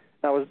school.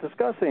 I was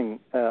discussing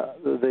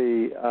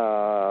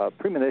the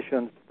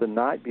premonitions the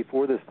night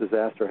before this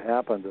disaster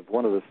happened of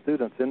one of the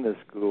students in this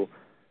school,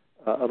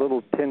 a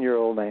little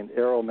 10-year-old named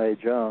Errol Mae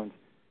Jones.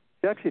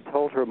 She actually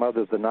told her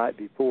mother the night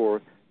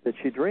before that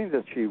she dreamed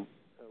that she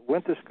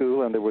went to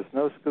school and there was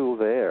no school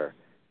there.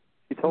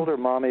 She told her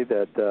mommy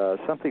that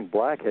something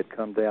black had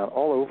come down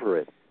all over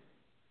it.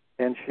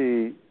 And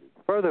she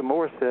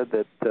furthermore said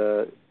that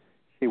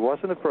she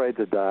wasn't afraid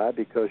to die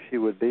because she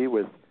would be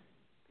with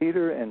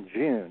Peter and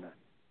June.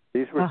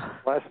 These were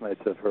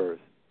classmates of hers.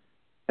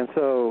 And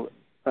so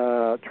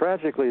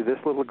tragically, this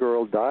little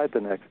girl died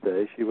the next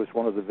day. She was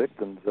one of the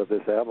victims of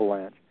this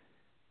avalanche.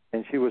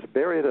 And she was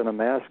buried in a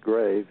mass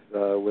grave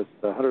with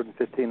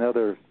 115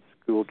 other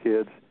school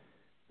kids,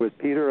 with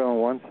Peter on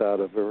one side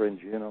of her and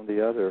June on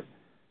the other.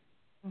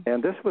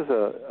 And this was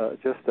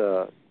just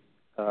a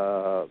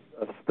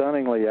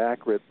stunningly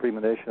accurate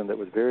premonition that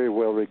was very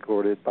well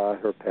recorded by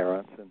her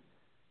parents and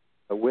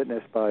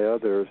witnessed by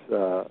others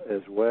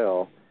as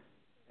well.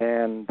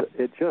 And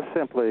it just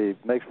simply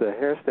makes the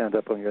hair stand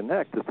up on your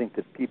neck to think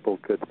that people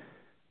could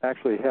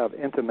actually have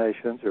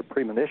intimations or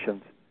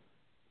premonitions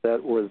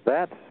that were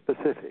that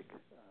specific.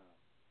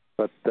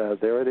 But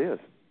there it is.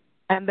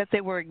 And that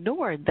they were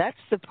ignored. That's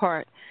the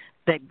part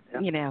that,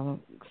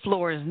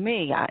 floors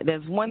me.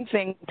 There's one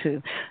thing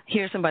to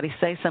hear somebody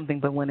say something,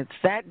 but when it's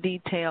that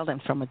detailed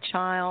and from a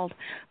child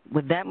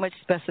with that much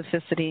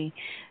specificity,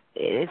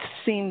 it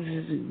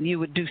seems you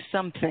would do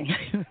something.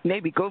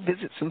 Maybe go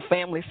visit some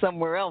family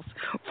somewhere else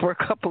for a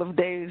couple of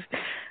days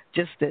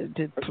just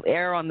to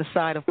err on the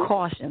side of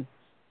caution.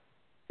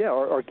 Yeah,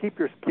 or keep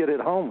your kid at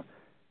home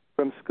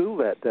from school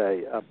that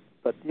day.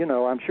 But,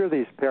 I'm sure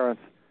these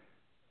parents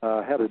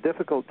had a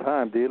difficult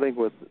time dealing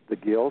with the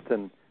guilt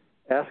and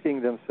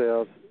asking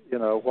themselves,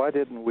 why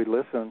didn't we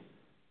listen?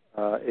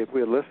 If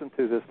we had listened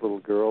to this little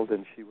girl,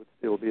 then she would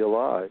still be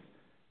alive.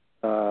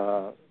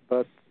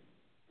 But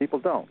people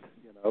don't,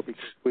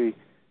 because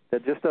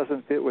that just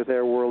doesn't fit with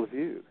their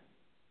worldview.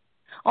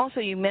 Also,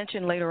 you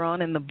mentioned later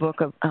on in the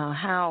book of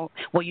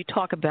you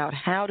talk about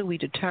how do we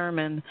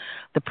determine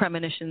the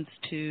premonitions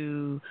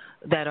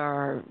that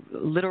are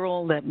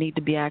literal, that need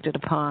to be acted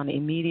upon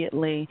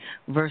immediately,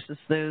 versus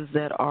those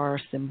that are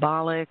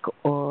symbolic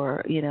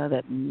or,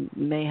 that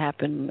may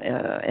happen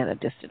at a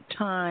distant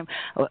time.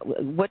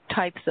 What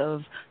types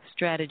of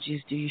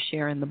strategies do you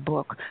share in the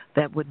book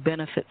that would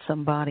benefit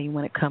somebody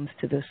when it comes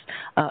to this?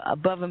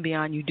 Above and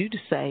beyond, you do to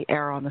say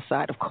err on the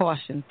side of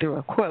caution through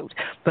a quote,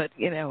 but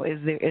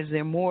is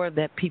there more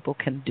that people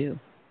can do?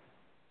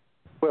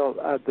 Well,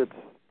 that's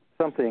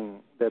something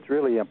that's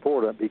really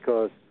important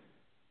because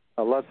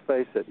let's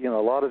face it, a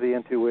lot of the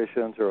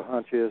intuitions or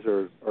hunches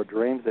or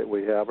dreams that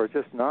we have are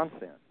just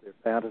nonsense. They're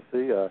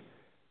fantasy,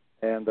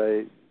 and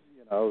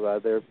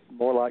they're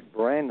more like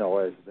brain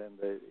noise than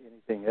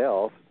anything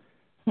else.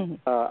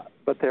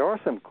 But there are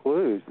some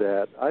clues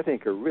that I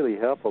think are really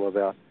helpful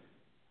about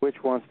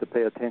which ones to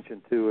pay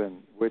attention to and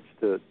which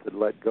to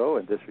let go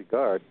and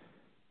disregard.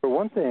 For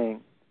one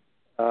thing,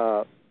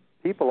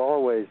 people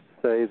always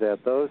say that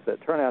those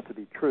that turn out to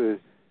be true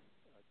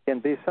can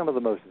be some of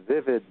the most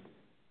vivid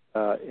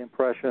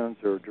impressions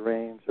or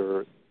dreams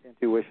or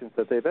intuitions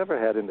that they've ever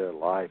had in their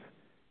life.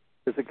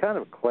 There's a kind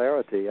of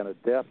clarity and a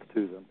depth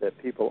to them that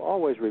people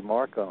always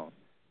remark on.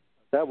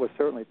 That was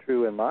certainly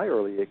true in my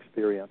early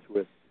experience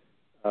with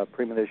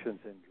premonitions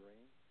and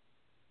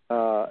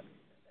dreams.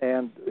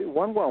 And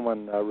one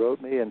woman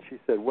wrote me, and she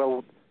said,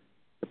 well,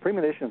 the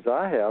premonitions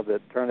I have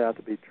that turned out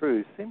to be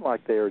true seem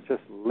like they are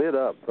just lit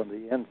up from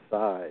the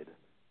inside.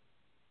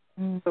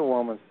 The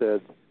woman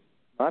said,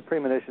 my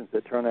premonitions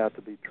that turn out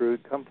to be true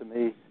come to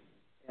me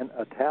in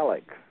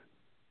italics.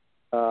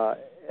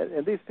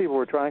 And these people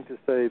were trying to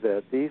say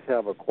that these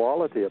have a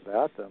quality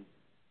about them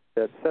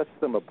that sets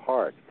them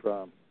apart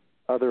from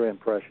other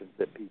impressions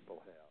that people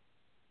have.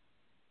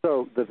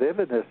 So the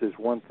vividness is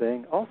one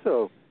thing.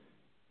 Also,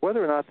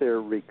 whether or not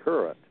they're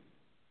recurrent.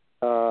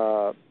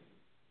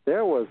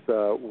 There was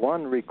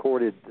one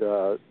recorded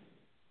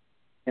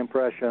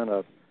impression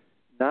of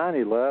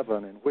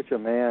 9/11 in which a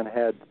man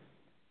had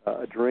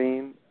a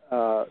dream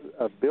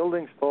of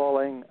buildings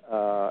falling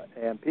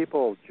and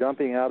people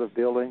jumping out of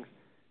buildings,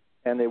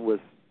 and it was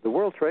the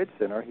World Trade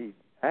Center. He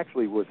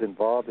actually was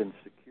involved in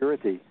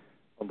security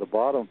on the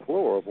bottom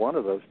floor of one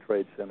of those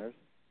trade centers,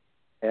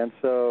 and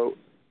so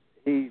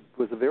he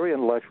was a very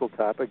intellectual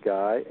type of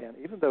guy, and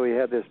even though he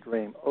had this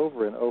dream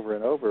over and over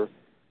and over,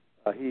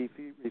 he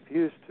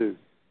refused to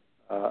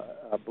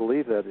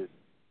believe that it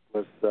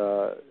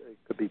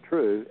could be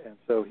true, and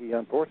so he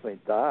unfortunately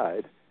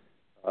died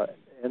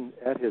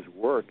at his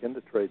work in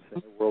the Trade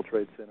Center, World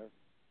Trade Center,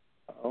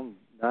 on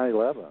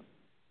 9/11.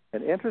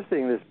 And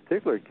interesting in this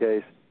particular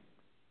case,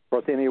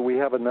 Parthenia, we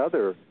have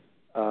another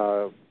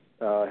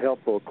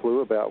helpful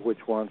clue about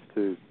which ones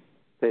to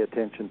pay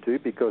attention to,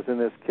 because in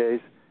this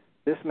case,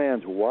 this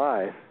man's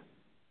wife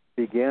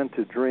began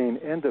to dream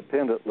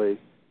independently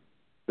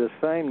the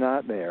same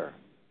nightmare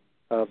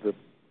of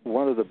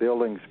one of the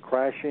buildings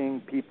crashing,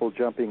 people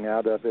jumping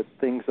out of it,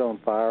 things on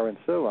fire, and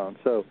so on.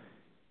 So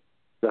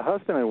the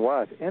husband and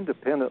wife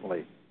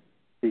independently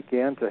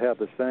began to have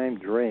the same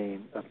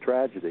dream of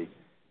tragedy.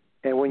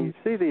 And when you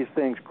see these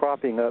things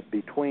cropping up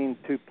between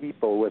two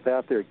people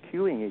without their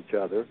cueing each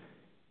other,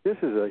 this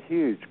is a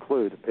huge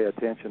clue to pay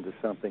attention to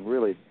something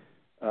really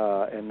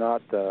and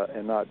not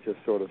just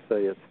sort of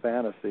say it's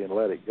fantasy and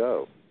let it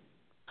go.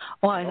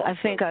 Well, I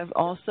think I've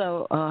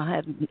also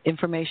had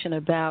information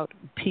about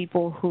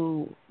people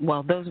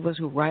those of us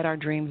who write our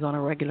dreams on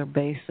a regular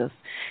basis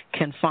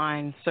can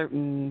find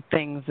certain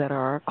things that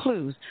are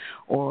clues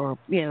or,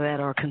 that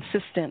are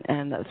consistent.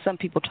 And some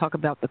people talk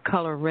about the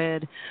color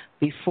red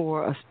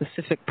before a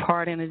specific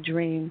part in a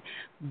dream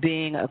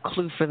being a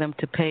clue for them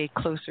to pay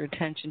closer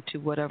attention to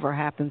whatever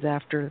happens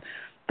after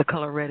the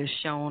color red is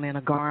shown in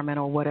a garment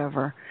or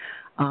whatever.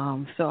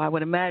 So I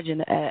would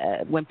imagine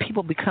when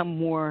people become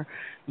more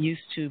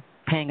used to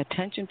paying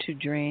attention to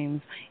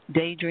dreams,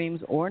 daydreams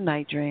or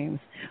night dreams,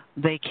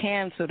 they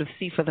can sort of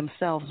see for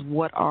themselves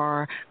what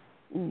are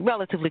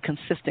relatively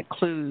consistent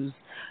clues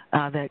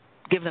that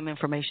give them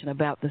information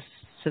about the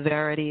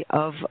severity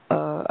of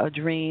a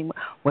dream,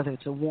 whether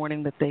it's a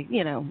warning that they,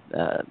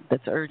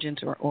 that's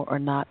urgent or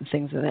not, and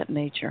things of that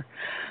nature.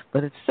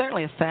 But it's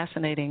certainly a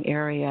fascinating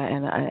area,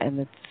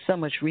 and it's so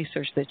much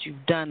research that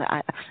you've done.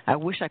 I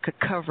wish I could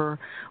cover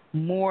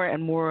more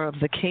and more of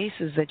the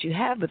cases that you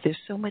have, but there's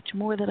so much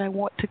more that I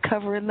want to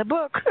cover in the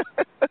book.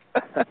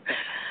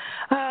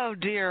 Oh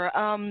dear.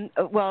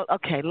 Well,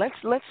 okay.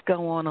 Let's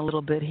go on a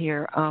little bit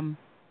here.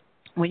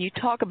 When you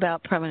talk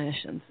about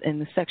premonitions in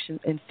the section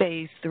in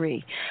phase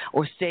 3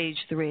 or stage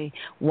 3,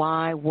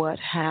 why, what,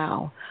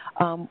 how?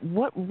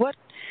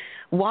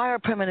 Why are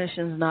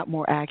premonitions not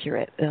more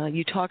accurate?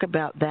 You talk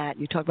about that.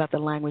 You talk about the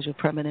language of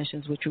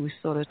premonitions, which we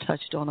sort of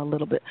touched on a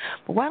little bit.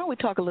 But why don't we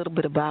talk a little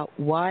bit about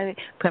why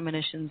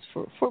premonitions,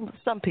 for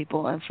some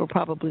people and for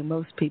probably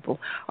most people,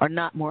 are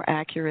not more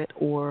accurate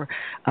or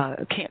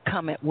can't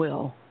come at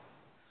will?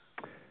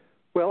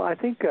 Well, I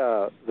think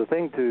the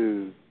thing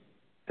to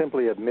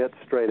simply admit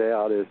straight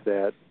out is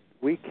that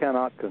we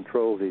cannot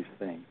control these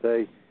things.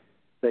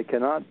 They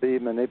cannot be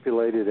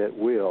manipulated at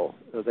will.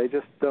 They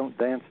just don't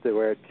dance to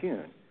our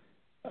tune.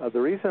 The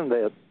reason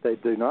that they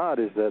do not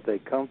is that they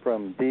come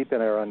from deep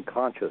in our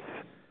unconscious,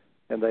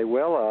 and they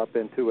well up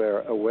into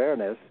our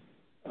awareness,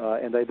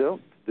 and they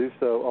don't do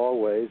so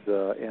always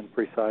in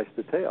precise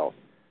detail.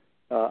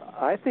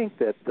 I think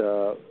that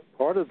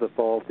part of the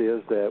fault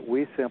is that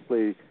we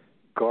simply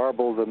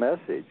garble the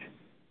message.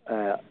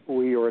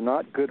 We are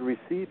not good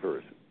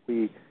receivers.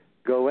 We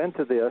go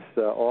into this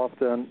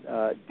often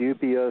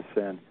dubious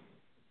and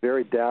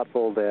very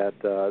doubtful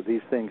that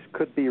these things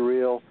could be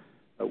real.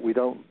 We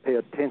don't pay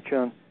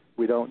attention.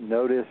 We don't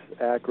notice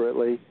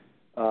accurately.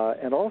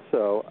 And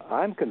also,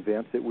 I'm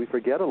convinced that we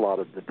forget a lot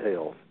of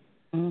details.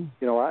 You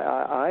know,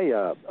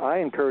 I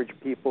encourage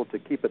people to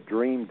keep a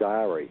dream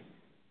diary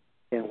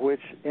in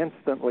which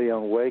instantly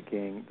on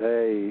waking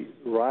they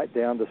write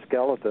down the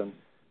skeleton,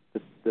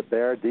 the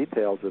bare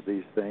details of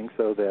these things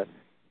so that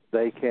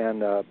they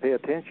can pay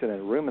attention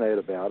and ruminate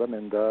about them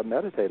and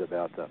meditate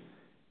about them.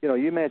 You know,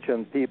 you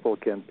mentioned people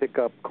can pick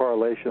up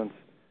correlations,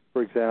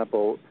 for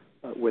example,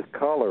 with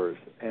colors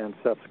and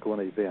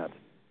subsequent events.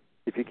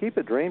 If you keep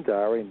a dream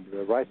diary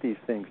and write these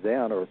things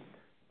down,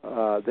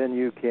 then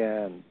you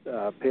can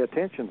pay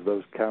attention to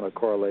those kind of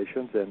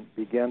correlations and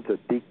begin to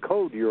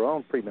decode your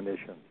own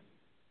premonitions.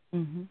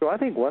 Mm-hmm. So I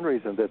think one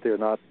reason that they're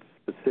not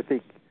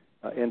specific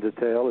in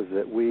detail is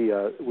that we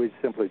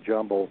simply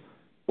jumble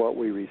what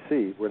we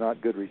receive. We're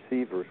not good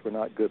receivers. We're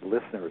not good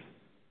listeners.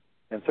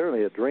 And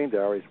certainly a dream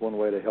diary is one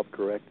way to help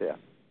correct that.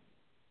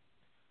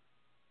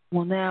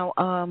 Well, now,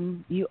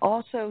 you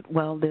also,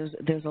 well,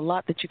 there's a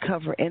lot that you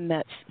cover in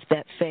that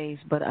phase,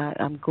 but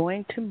I'm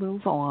going to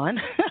move on.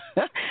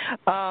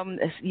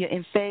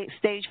 In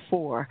stage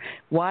 4,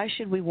 why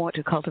should we want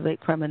to cultivate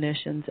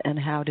premonitions, and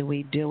how do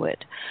we do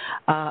it?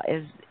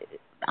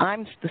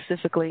 I'm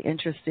specifically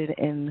interested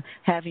in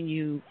having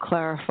you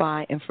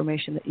clarify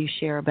information that you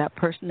share about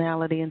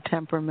personality and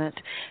temperament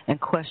and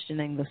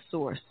questioning the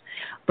source.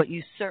 But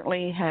you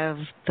certainly have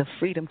the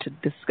freedom to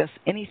discuss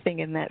anything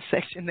in that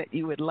section that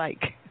you would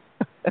like.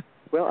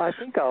 Well, I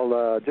think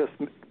I'll just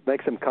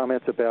make some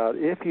comments about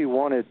if you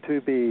wanted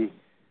to be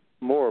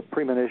more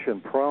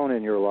premonition prone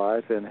in your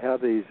life and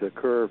have these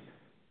occur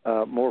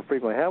more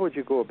frequently, how would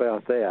you go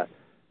about that?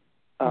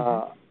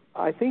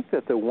 I think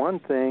that the one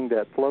thing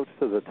that floats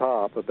to the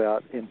top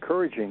about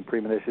encouraging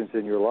premonitions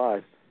in your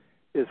life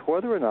is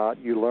whether or not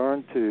you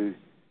learn to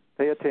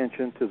pay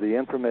attention to the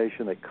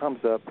information that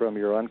comes up from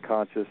your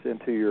unconscious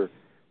into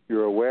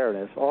your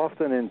awareness,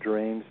 often in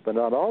dreams, but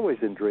not always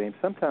in dreams,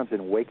 sometimes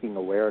in waking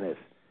awareness.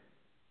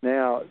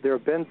 Now, there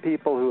have been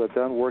people who have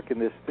done work in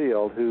this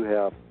field who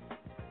have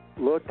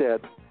looked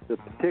at the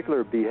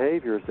particular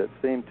behaviors that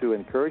seem to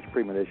encourage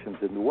premonitions,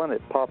 and the one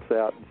that pops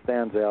out and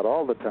stands out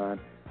all the time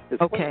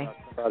is okay.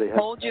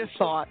 Hold your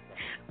thought.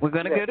 We're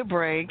going to go to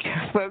break.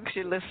 Folks,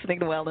 you're listening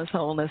to Wellness,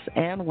 Wholeness,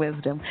 and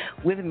Wisdom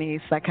with me,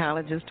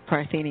 Psychologist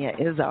Parthenia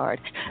Izzard.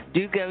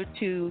 Do go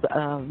to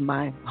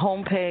my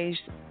homepage,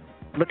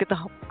 look at the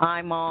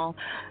iMall,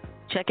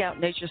 check out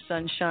Nature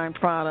Sunshine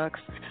products,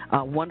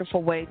 a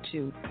wonderful way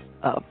to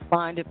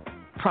find a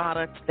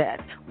product that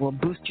will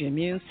boost your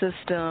immune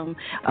system,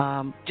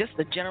 just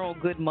the general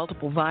good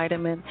multiple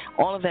vitamin.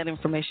 All of that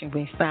information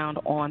can be found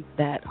on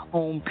that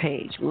home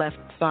page, left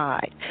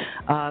side.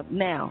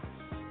 Now,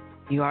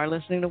 you are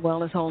listening to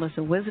Wellness, Wholeness,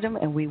 and Wisdom,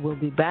 and we will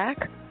be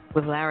back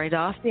with Larry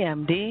Dossey,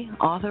 MD,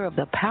 author of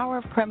The Power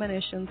of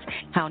Premonitions,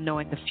 How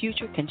Knowing the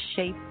Future Can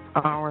Shape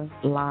Our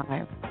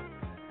Lives.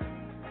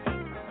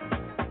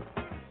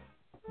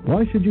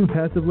 Why should you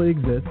passively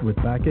exist with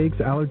backaches,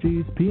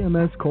 allergies,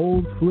 PMS,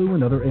 colds, flu,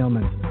 and other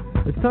ailments?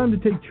 It's time to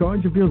take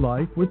charge of your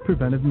life with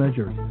preventive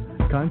measures.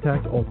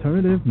 Contact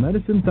Alternative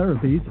Medicine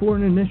Therapies for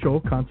an initial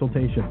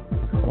consultation.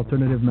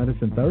 Alternative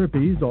Medicine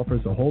Therapies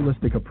offers a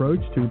holistic approach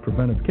to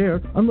preventive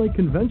care, unlike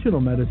conventional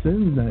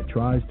medicine that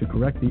tries to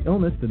correct the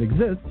illness that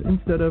exists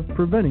instead of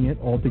preventing it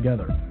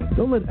altogether.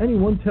 Don't let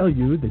anyone tell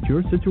you that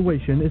your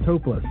situation is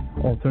hopeless.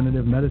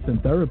 Alternative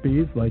medicine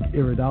therapies like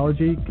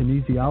iridology,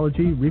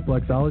 kinesiology,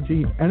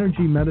 reflexology,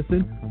 energy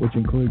medicine, which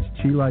includes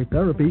chi light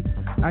therapy,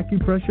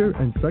 acupressure,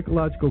 and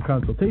psychological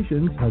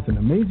consultations, has an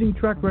amazing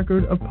track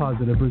record of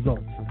positive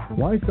results.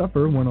 Why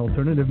suffer when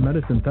Alternative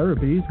Medicine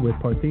Therapies with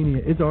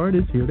Parthenia Izzard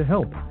is here to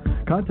help?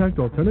 Contact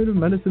Alternative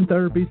Medicine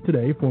Therapies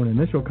today for an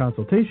initial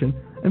consultation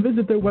and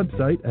visit their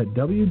website at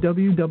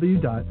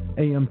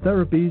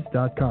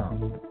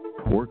www.amtherapies.com.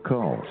 Or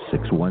call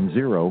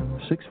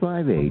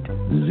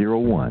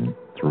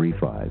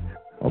 610-658-0135.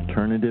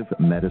 Alternative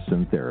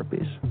Medicine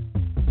Therapies.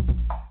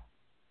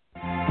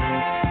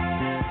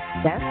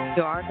 Yes,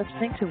 you are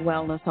listening to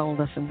Wellness,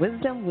 Wholeness, and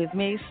Wisdom with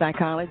me,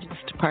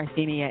 Psychologist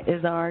Parthenia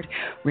Izzard.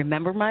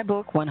 Remember my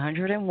book,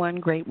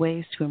 101 Great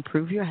Ways to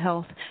Improve Your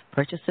Health.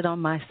 Purchase it on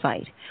my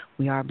site.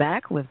 We are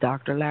back with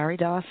Dr. Larry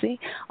Dossey,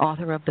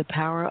 author of The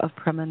Power of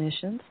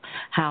Premonitions,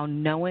 How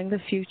Knowing the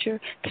Future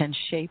Can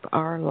Shape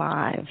Our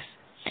Lives.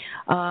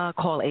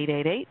 Call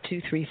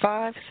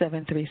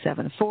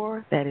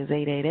 888-235-7374. That is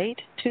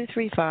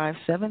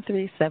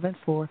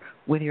 888-235-7374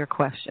 with your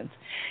questions.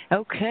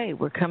 Okay,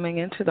 we're coming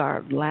into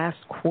our last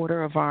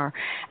quarter of our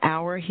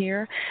hour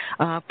here.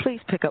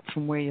 Please pick up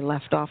from where you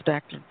left off,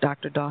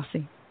 Dr.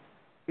 Dossey.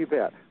 You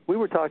bet. We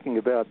were talking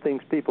about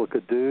things people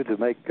could do to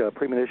make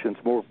premonitions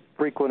more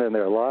frequent in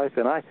their life,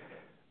 and I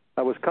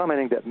was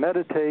commenting that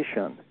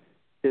meditation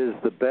is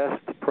the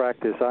best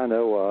practice I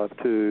know of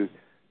to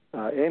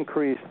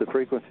increase the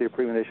frequency of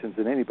premonitions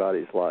in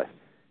anybody's life.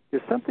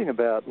 There's something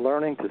about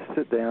learning to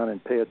sit down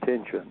and pay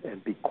attention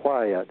and be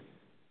quiet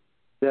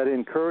that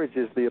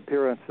encourages the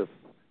appearance of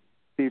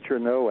future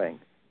knowing.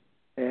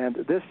 And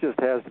this just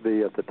has to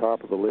be at the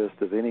top of the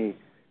list of any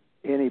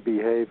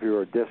behavior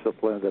or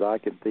discipline that I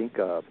can think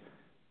of.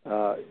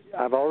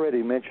 I've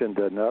already mentioned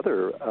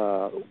another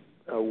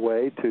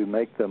way to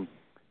make them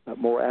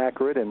more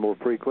accurate and more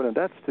frequent, and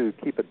that's to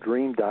keep a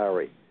dream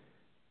diary.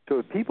 So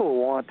if people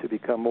want to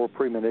become more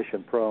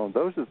premonition prone,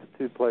 those are the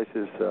two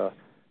places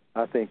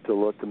I think to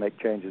look to make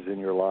changes in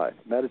your life: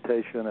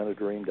 meditation and a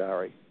dream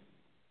diary.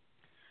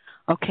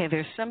 Okay,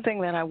 there's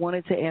something that I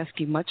wanted to ask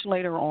you much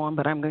later on,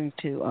 but I'm going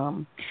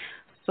to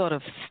sort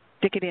of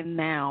stick it in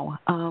now.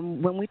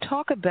 When we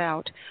talk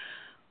about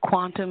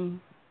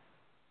quantum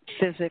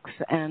physics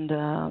and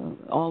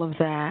all of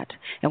that,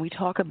 and we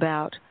talk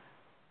about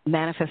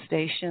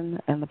manifestation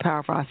and the power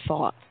of our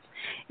thoughts,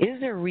 is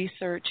there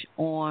research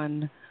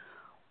on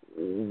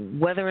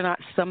whether or not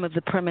some of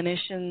the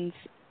premonitions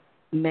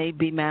may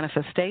be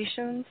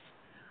manifestations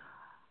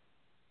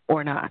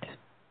or not?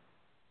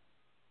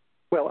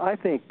 Well, I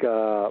think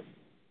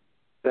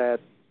that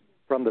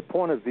from the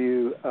point of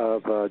view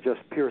of just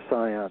pure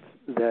science,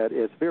 that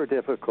it's very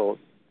difficult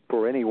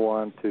for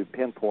anyone to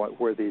pinpoint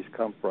where these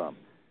come from.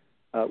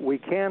 We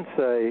can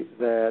say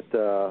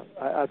that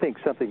I think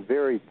something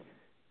very,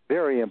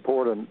 very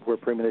important where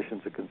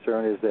premonitions are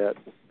concerned is that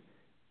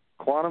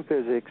quantum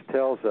physics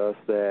tells us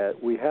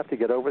that we have to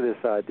get over this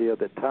idea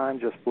that time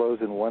just flows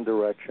in one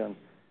direction,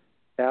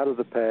 out of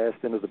the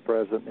past, into the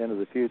present, into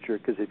the future,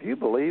 because if you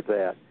believe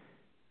that,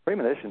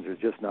 premonitions are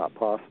just not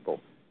possible.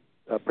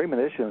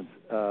 Premonitions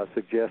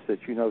suggest that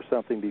you know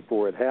something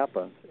before it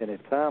happens, and if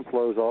time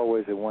flows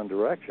always in one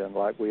direction,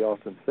 like we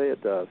often say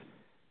it does,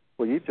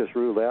 well, you've just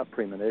ruled out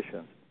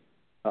premonitions.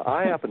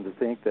 I happen to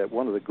think that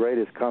one of the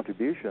greatest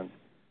contributions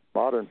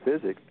modern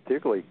physics,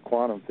 particularly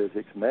quantum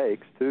physics,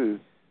 makes to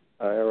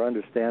our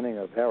understanding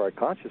of how our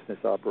consciousness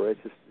operates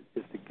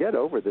is to get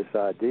over this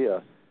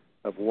idea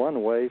of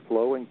one-way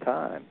flowing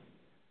time.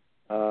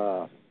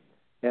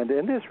 And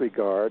in this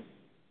regard,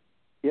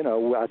 you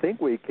know, I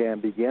think we can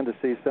begin to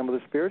see some of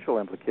the spiritual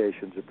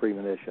implications of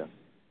premonition.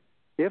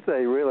 If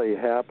they really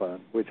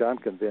happen, which I'm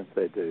convinced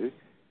they do,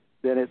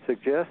 then it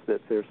suggests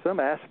that there's some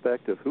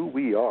aspect of who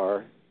we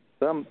are,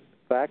 some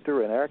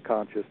factor in our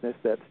consciousness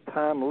that's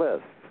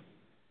timeless.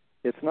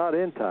 It's not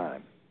in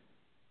time.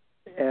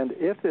 And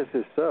if this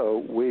is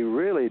so, we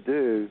really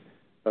do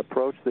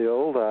approach the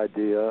old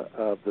idea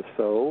of the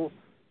soul,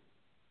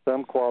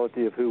 some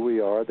quality of who we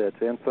are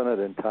that's infinite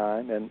in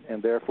time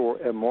and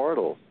therefore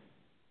immortal.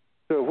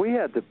 So if we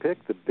had to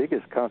pick the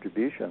biggest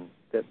contribution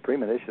that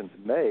premonitions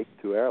make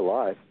to our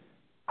life,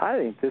 I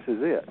think this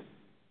is it.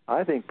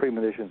 I think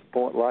premonitions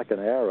point like an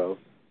arrow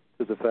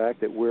to the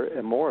fact that we're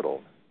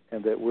immortal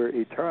and that we're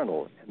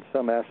eternal in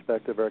some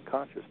aspect of our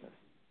consciousness.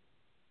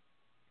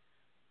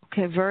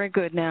 Okay, very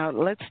good. Now,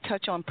 let's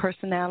touch on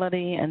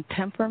personality and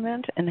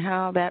temperament and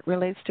how that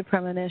relates to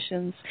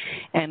premonitions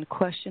and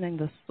questioning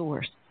the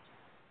source.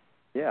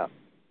 Yeah.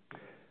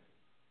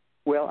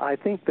 Well, I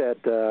think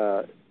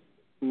that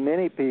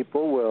many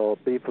people will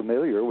be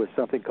familiar with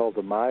something called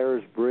the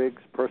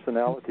Myers-Briggs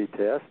personality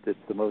test. It's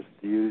the most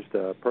used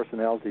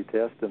personality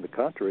test in the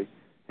country,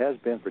 has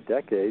been for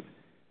decades.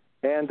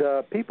 And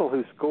people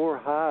who score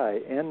high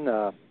in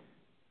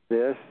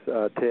this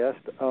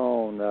test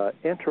on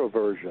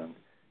introversion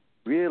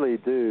really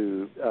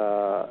do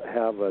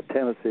have a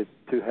tendency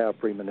to have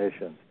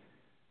premonitions.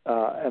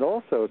 And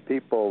also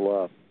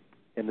people,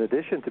 in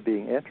addition to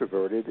being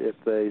introverted, if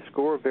they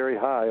score very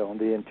high on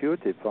the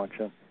intuitive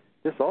function,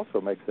 this also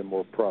makes them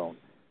more prone.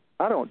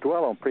 I don't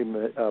dwell on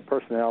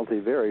personality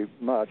very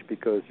much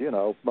because, you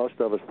know, most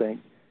of us think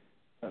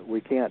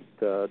we can't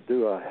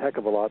do a heck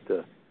of a lot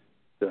to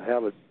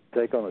have it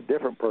take on a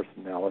different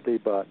personality,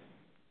 but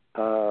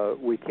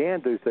we can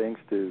do things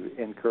to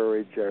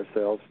encourage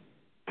ourselves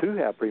to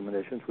have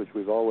premonitions, which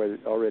we've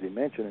already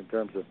mentioned in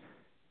terms of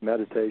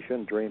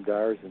meditation, dream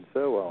diaries, and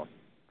so on.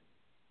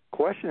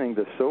 Questioning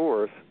the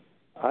source,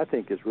 I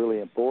think, is really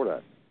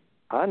important.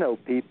 I know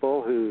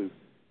people who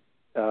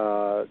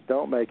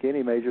don't make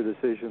any major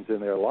decisions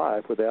in their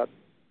life without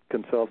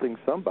consulting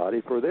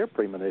somebody for their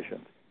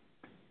premonitions.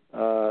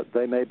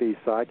 They may be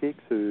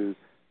psychics who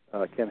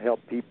can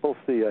help people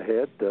see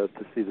ahead to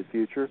see the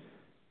future.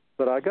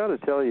 But I got to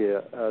tell you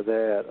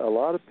that a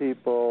lot of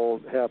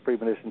people have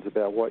premonitions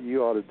about what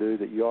you ought to do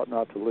that you ought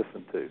not to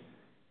listen to.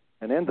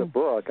 And in the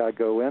book, I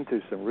go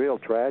into some real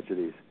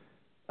tragedies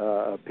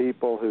of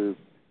people who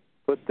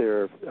put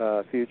their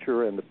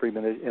future and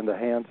in the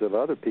hands of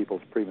other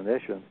people's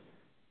premonitions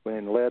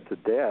when led to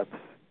deaths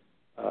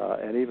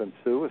and even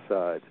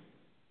suicides.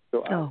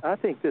 So I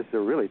think this is a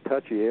really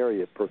touchy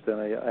area,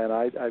 Parthenia, and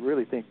I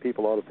really think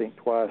people ought to think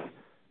twice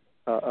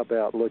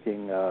about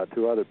looking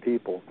to other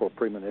people for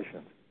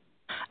premonitions.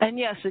 And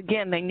yes,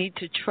 again, they need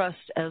to trust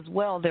as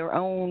well their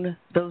own,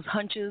 those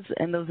hunches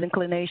and those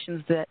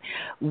inclinations that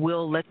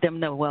will let them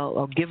know,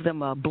 or give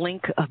them a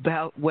blink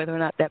about whether or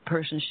not that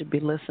person should be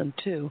listened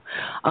to.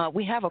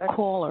 We have a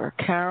caller,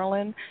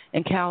 Carolyn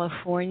in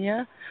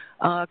California.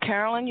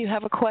 Carolyn, you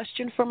have a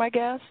question for my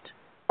guest?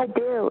 I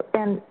do.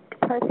 And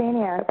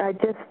Parthenia, I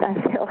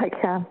feel like,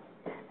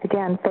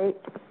 again, fate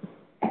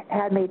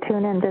had me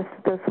tune in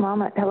this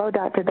moment. Hello,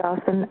 Dr.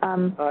 Dawson.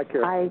 Hi,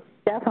 Carolyn. I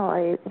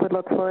definitely would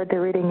look forward to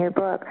reading your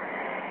book.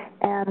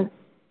 And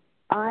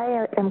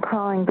I am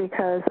calling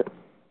because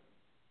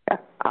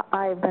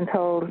I've been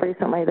told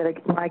recently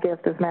that my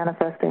gift is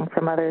manifesting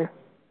from others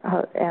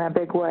in a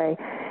big way.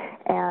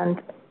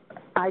 And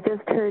I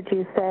just heard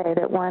you say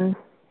that one,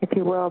 if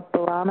you will,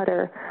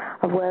 barometer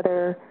of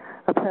whether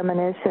a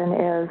premonition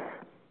is,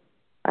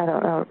 I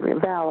don't know,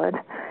 valid,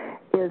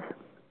 is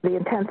the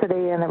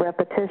intensity and the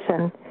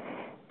repetition.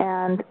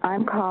 And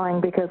I'm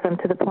calling because I'm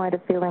to the point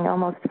of feeling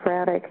almost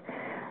frantic.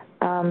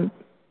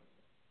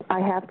 I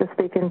have to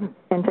speak in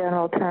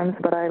general terms,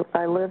 but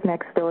I live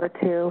next door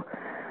to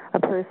a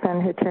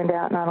person who turned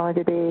out not only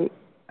to be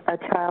a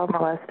child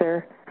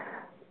molester,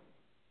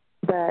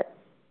 but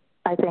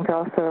I think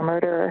also a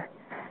murderer.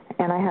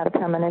 And I had a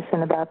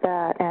premonition about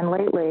that. And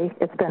lately,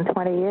 it's been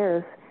 20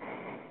 years,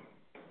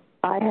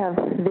 I have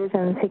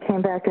visions. He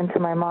came back into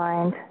my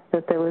mind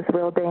that there was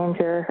real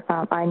danger.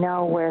 I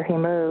know where he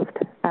moved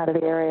out of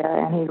the area,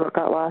 and he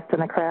got lost in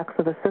the cracks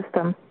of the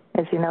system.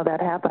 As you know,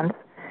 that happens.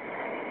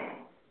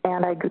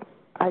 And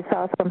I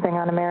saw something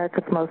on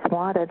America's Most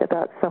Wanted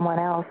about someone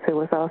else who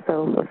was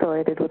also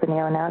affiliated with a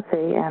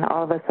neo-Nazi, and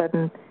all of a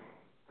sudden,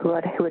 who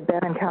had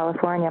been in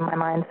California, my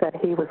mind said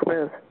he was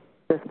with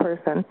this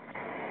person.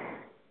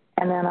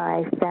 And then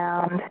I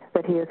found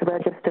that he is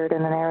registered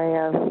in an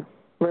area of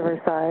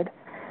Riverside,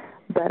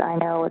 but I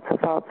know it's a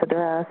false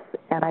address,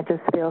 and I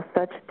just feel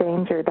such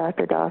danger,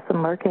 Dr.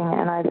 Dawson, lurking.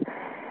 And I've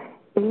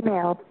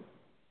emailed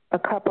a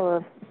couple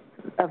of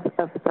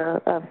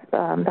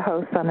the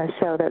hosts on this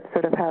show that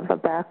sort of have a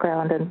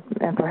background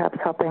and perhaps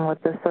helping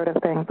with this sort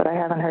of thing, but I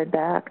haven't heard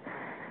back.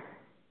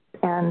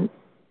 And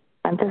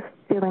I'm just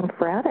feeling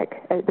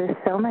frantic. There's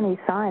so many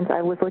signs.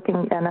 I was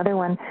looking at another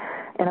one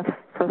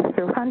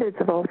through hundreds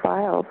of old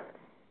files,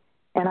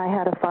 and I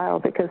had a file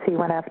because he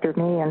went after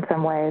me in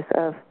some ways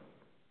of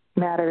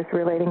matters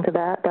relating to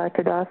that,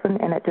 Dr. Dawson,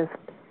 and it just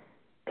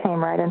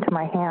came right into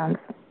my hands.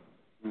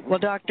 Well,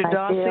 Dr.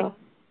 Dossey,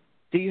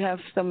 do you have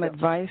some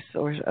advice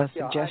or a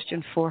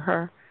suggestion for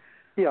her?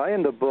 Yeah,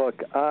 in the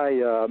book,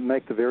 I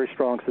make the very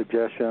strong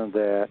suggestion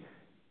that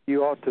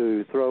you ought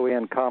to throw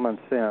in common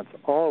sense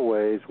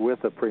always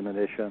with a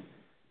premonition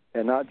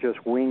and not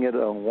just wing it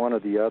on one or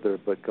the other,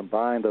 but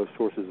combine those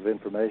sources of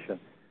information.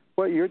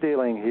 What you're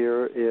dealing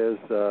here is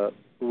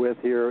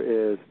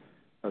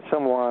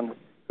someone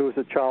who is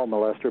a child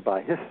molester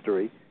by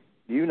history.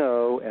 You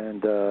know,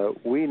 and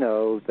we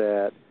know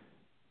that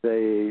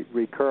the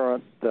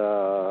recurrent,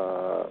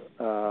 that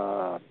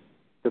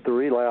the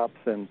relapse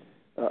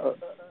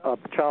of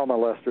child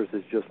molesters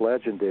is just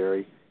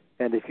legendary.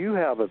 And if you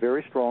have a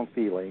very strong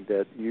feeling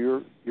that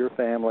your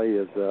family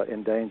is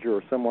in danger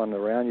or someone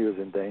around you is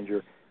in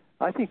danger,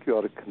 I think you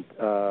ought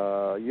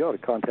to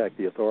contact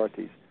the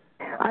authorities.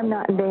 I'm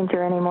not in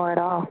danger anymore at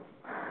all.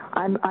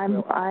 I'm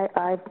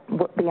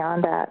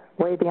beyond that,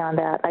 way beyond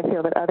that. I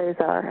feel that others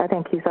are. I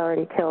think he's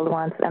already killed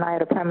once, and I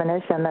had a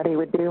premonition that he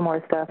would do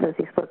more stuff as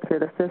he slipped through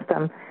the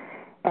system,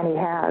 and he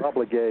has.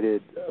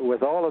 Obligated,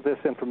 with all of this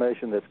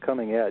information that's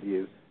coming at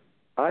you,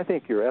 I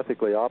think you're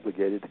ethically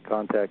obligated to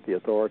contact the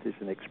authorities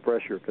and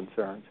express your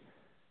concerns.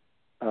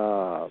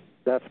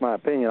 That's my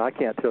opinion. I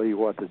can't tell you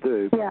what to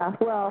do. Yeah,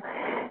 well,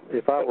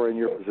 if I were in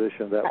your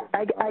position, that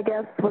would I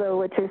guess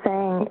what you're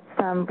saying,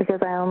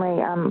 because I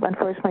only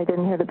unfortunately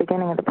didn't hear the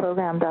beginning of the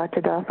program, Dr.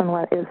 Dawson,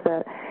 is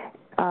that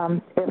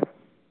and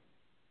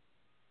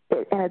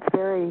it's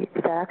very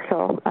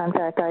factual. In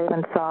fact, I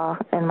even saw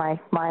in my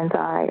mind's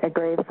eye a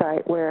grave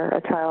site where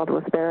a child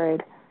was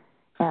buried,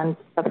 and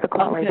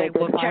subsequently they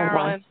did find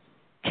one.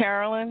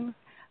 Carolyn,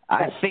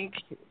 I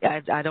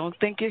don't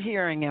think you're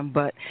hearing him,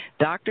 but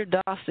Dr.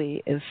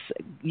 Dossey is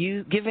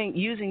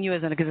using you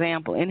as an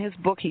example. In his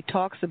book, he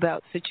talks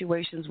about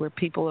situations where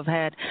people have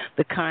had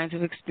the kinds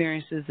of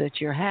experiences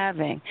that you're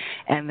having,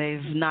 and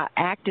they've not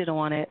acted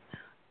on it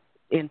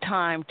in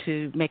time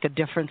to make a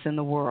difference in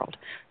the world.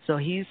 So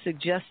he's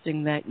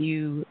suggesting that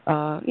you,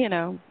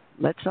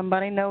 let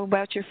somebody know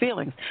about your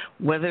feelings.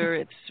 Whether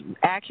it's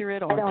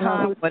accurate or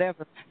time,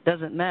 whatever,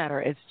 doesn't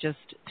matter. It's just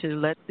to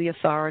let the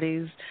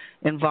authorities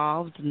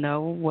involved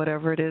know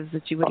whatever it is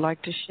that you would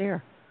like to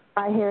share.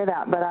 I hear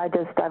that, but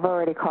I've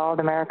already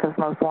called America's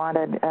Most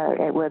Wanted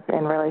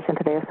in relation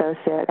to the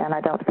associate, and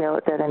I don't feel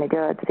it did any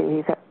good.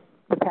 See,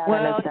 the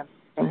pattern has been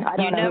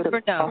You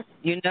never know.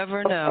 You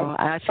never know.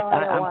 I'm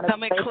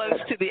coming close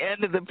to the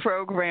end of the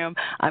program.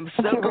 I'm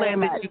so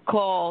glad that you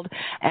called,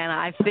 and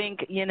I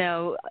think,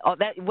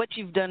 that what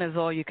you've done is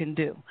all you can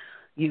do.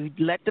 You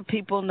let the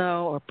people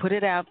know or put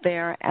it out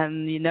there,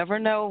 and you never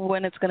know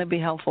when it's going to be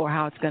helpful or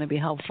how it's going to be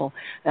helpful.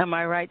 Am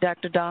I right,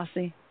 Dr.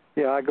 Dossey?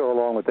 Yeah, I go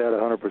along with that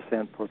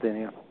 100%,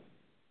 Parthenia.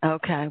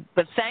 Okay.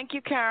 But thank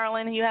you,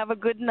 Carolyn. You have a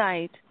good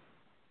night.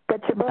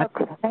 Get your book.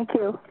 Thank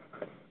you.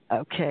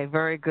 Okay,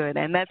 very good.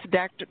 And that's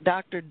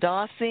Dr.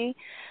 Dossey,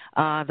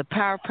 the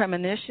Power of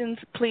Premonitions.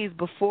 Please,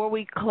 before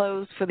we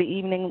close for the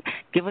evening,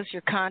 give us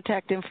your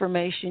contact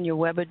information, your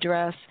web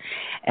address,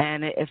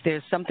 and if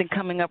there's something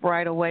coming up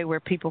right away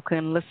where people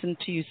can listen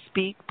to you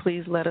speak,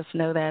 please let us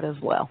know that as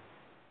well.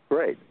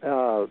 Great.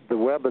 The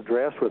web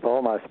address with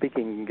all my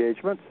speaking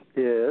engagements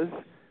is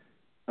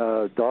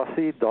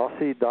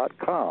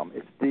Dossey.com.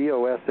 It's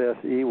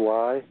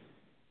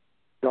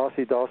Dossey.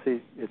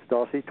 Dossey, it's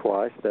Dossey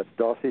twice. That's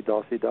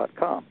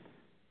Dossey.com.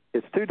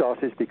 It's two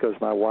Dosseys because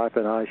my wife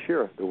and I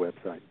share the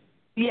website.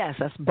 Yes,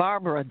 that's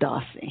Barbara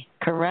Dossey,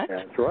 correct?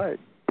 That's right.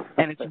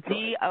 And it's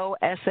Dossey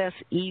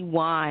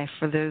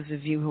for those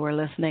of you who are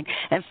listening.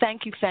 And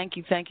thank you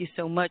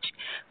so much.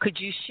 Could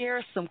you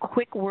share some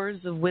quick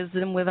words of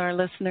wisdom with our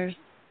listeners?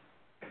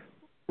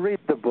 Read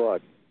the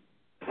book.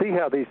 See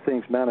how these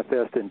things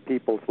manifest in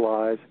people's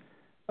lives.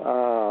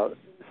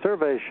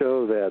 Surveys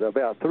show that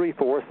about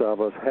 3/4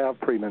 of us have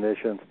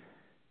premonitions,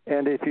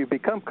 and if you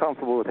become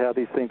comfortable with how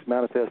these things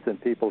manifest in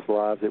people's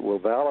lives, it will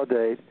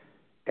validate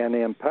and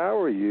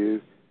empower you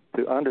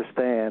to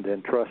understand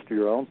and trust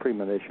your own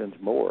premonitions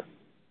more.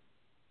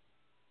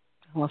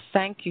 Well,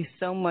 thank you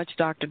so much,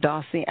 Dr.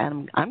 Dossey,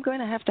 and I'm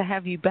going to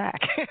have you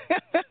back.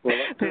 Well,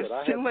 there's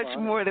too much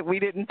more that we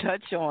didn't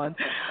touch on.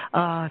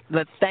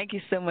 But thank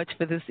you so much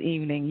for this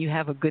evening. You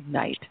have a good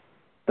night.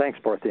 Thanks,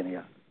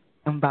 Parthenia.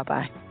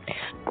 Bye-bye.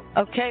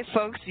 Okay,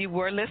 folks, you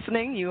are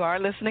listening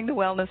to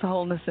Wellness,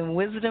 Wholeness, and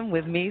Wisdom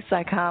with me,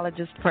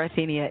 Psychologist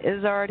Parthenia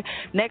Izzard.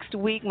 Next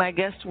week, my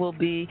guest will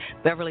be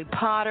Beverly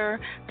Potter,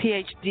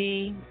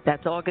 Ph.D.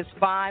 That's August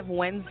 5,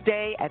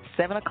 Wednesday at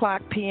 7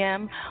 o'clock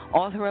p.m.,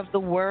 author of The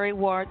Worry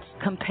Wart's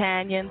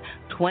Companion,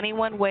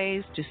 21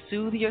 Ways to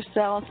Soothe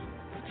Yourself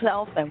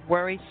and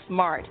Worry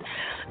Smart.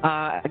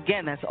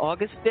 Again, that's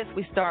August 5th.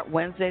 We start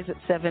Wednesdays at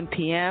 7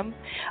 p.m.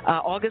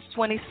 August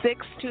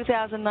 26th,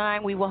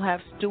 2009, we will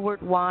have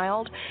Stuart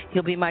Wilde.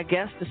 He'll be my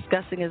guest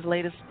discussing his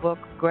latest book,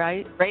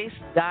 Grace,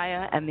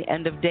 Gaia, and the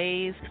End of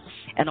Days,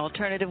 an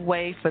alternative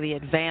way for the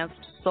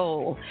advanced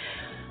soul.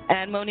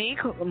 And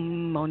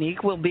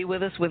Monique will be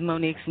with us with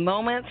Monique's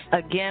Moments,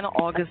 again,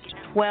 August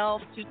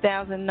 12,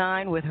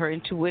 2009, with her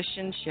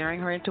intuition, sharing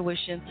her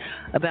intuition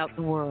about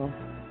the world.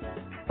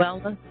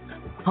 Wellness,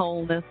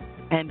 wholeness,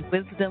 and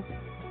wisdom.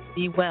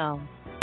 Be well.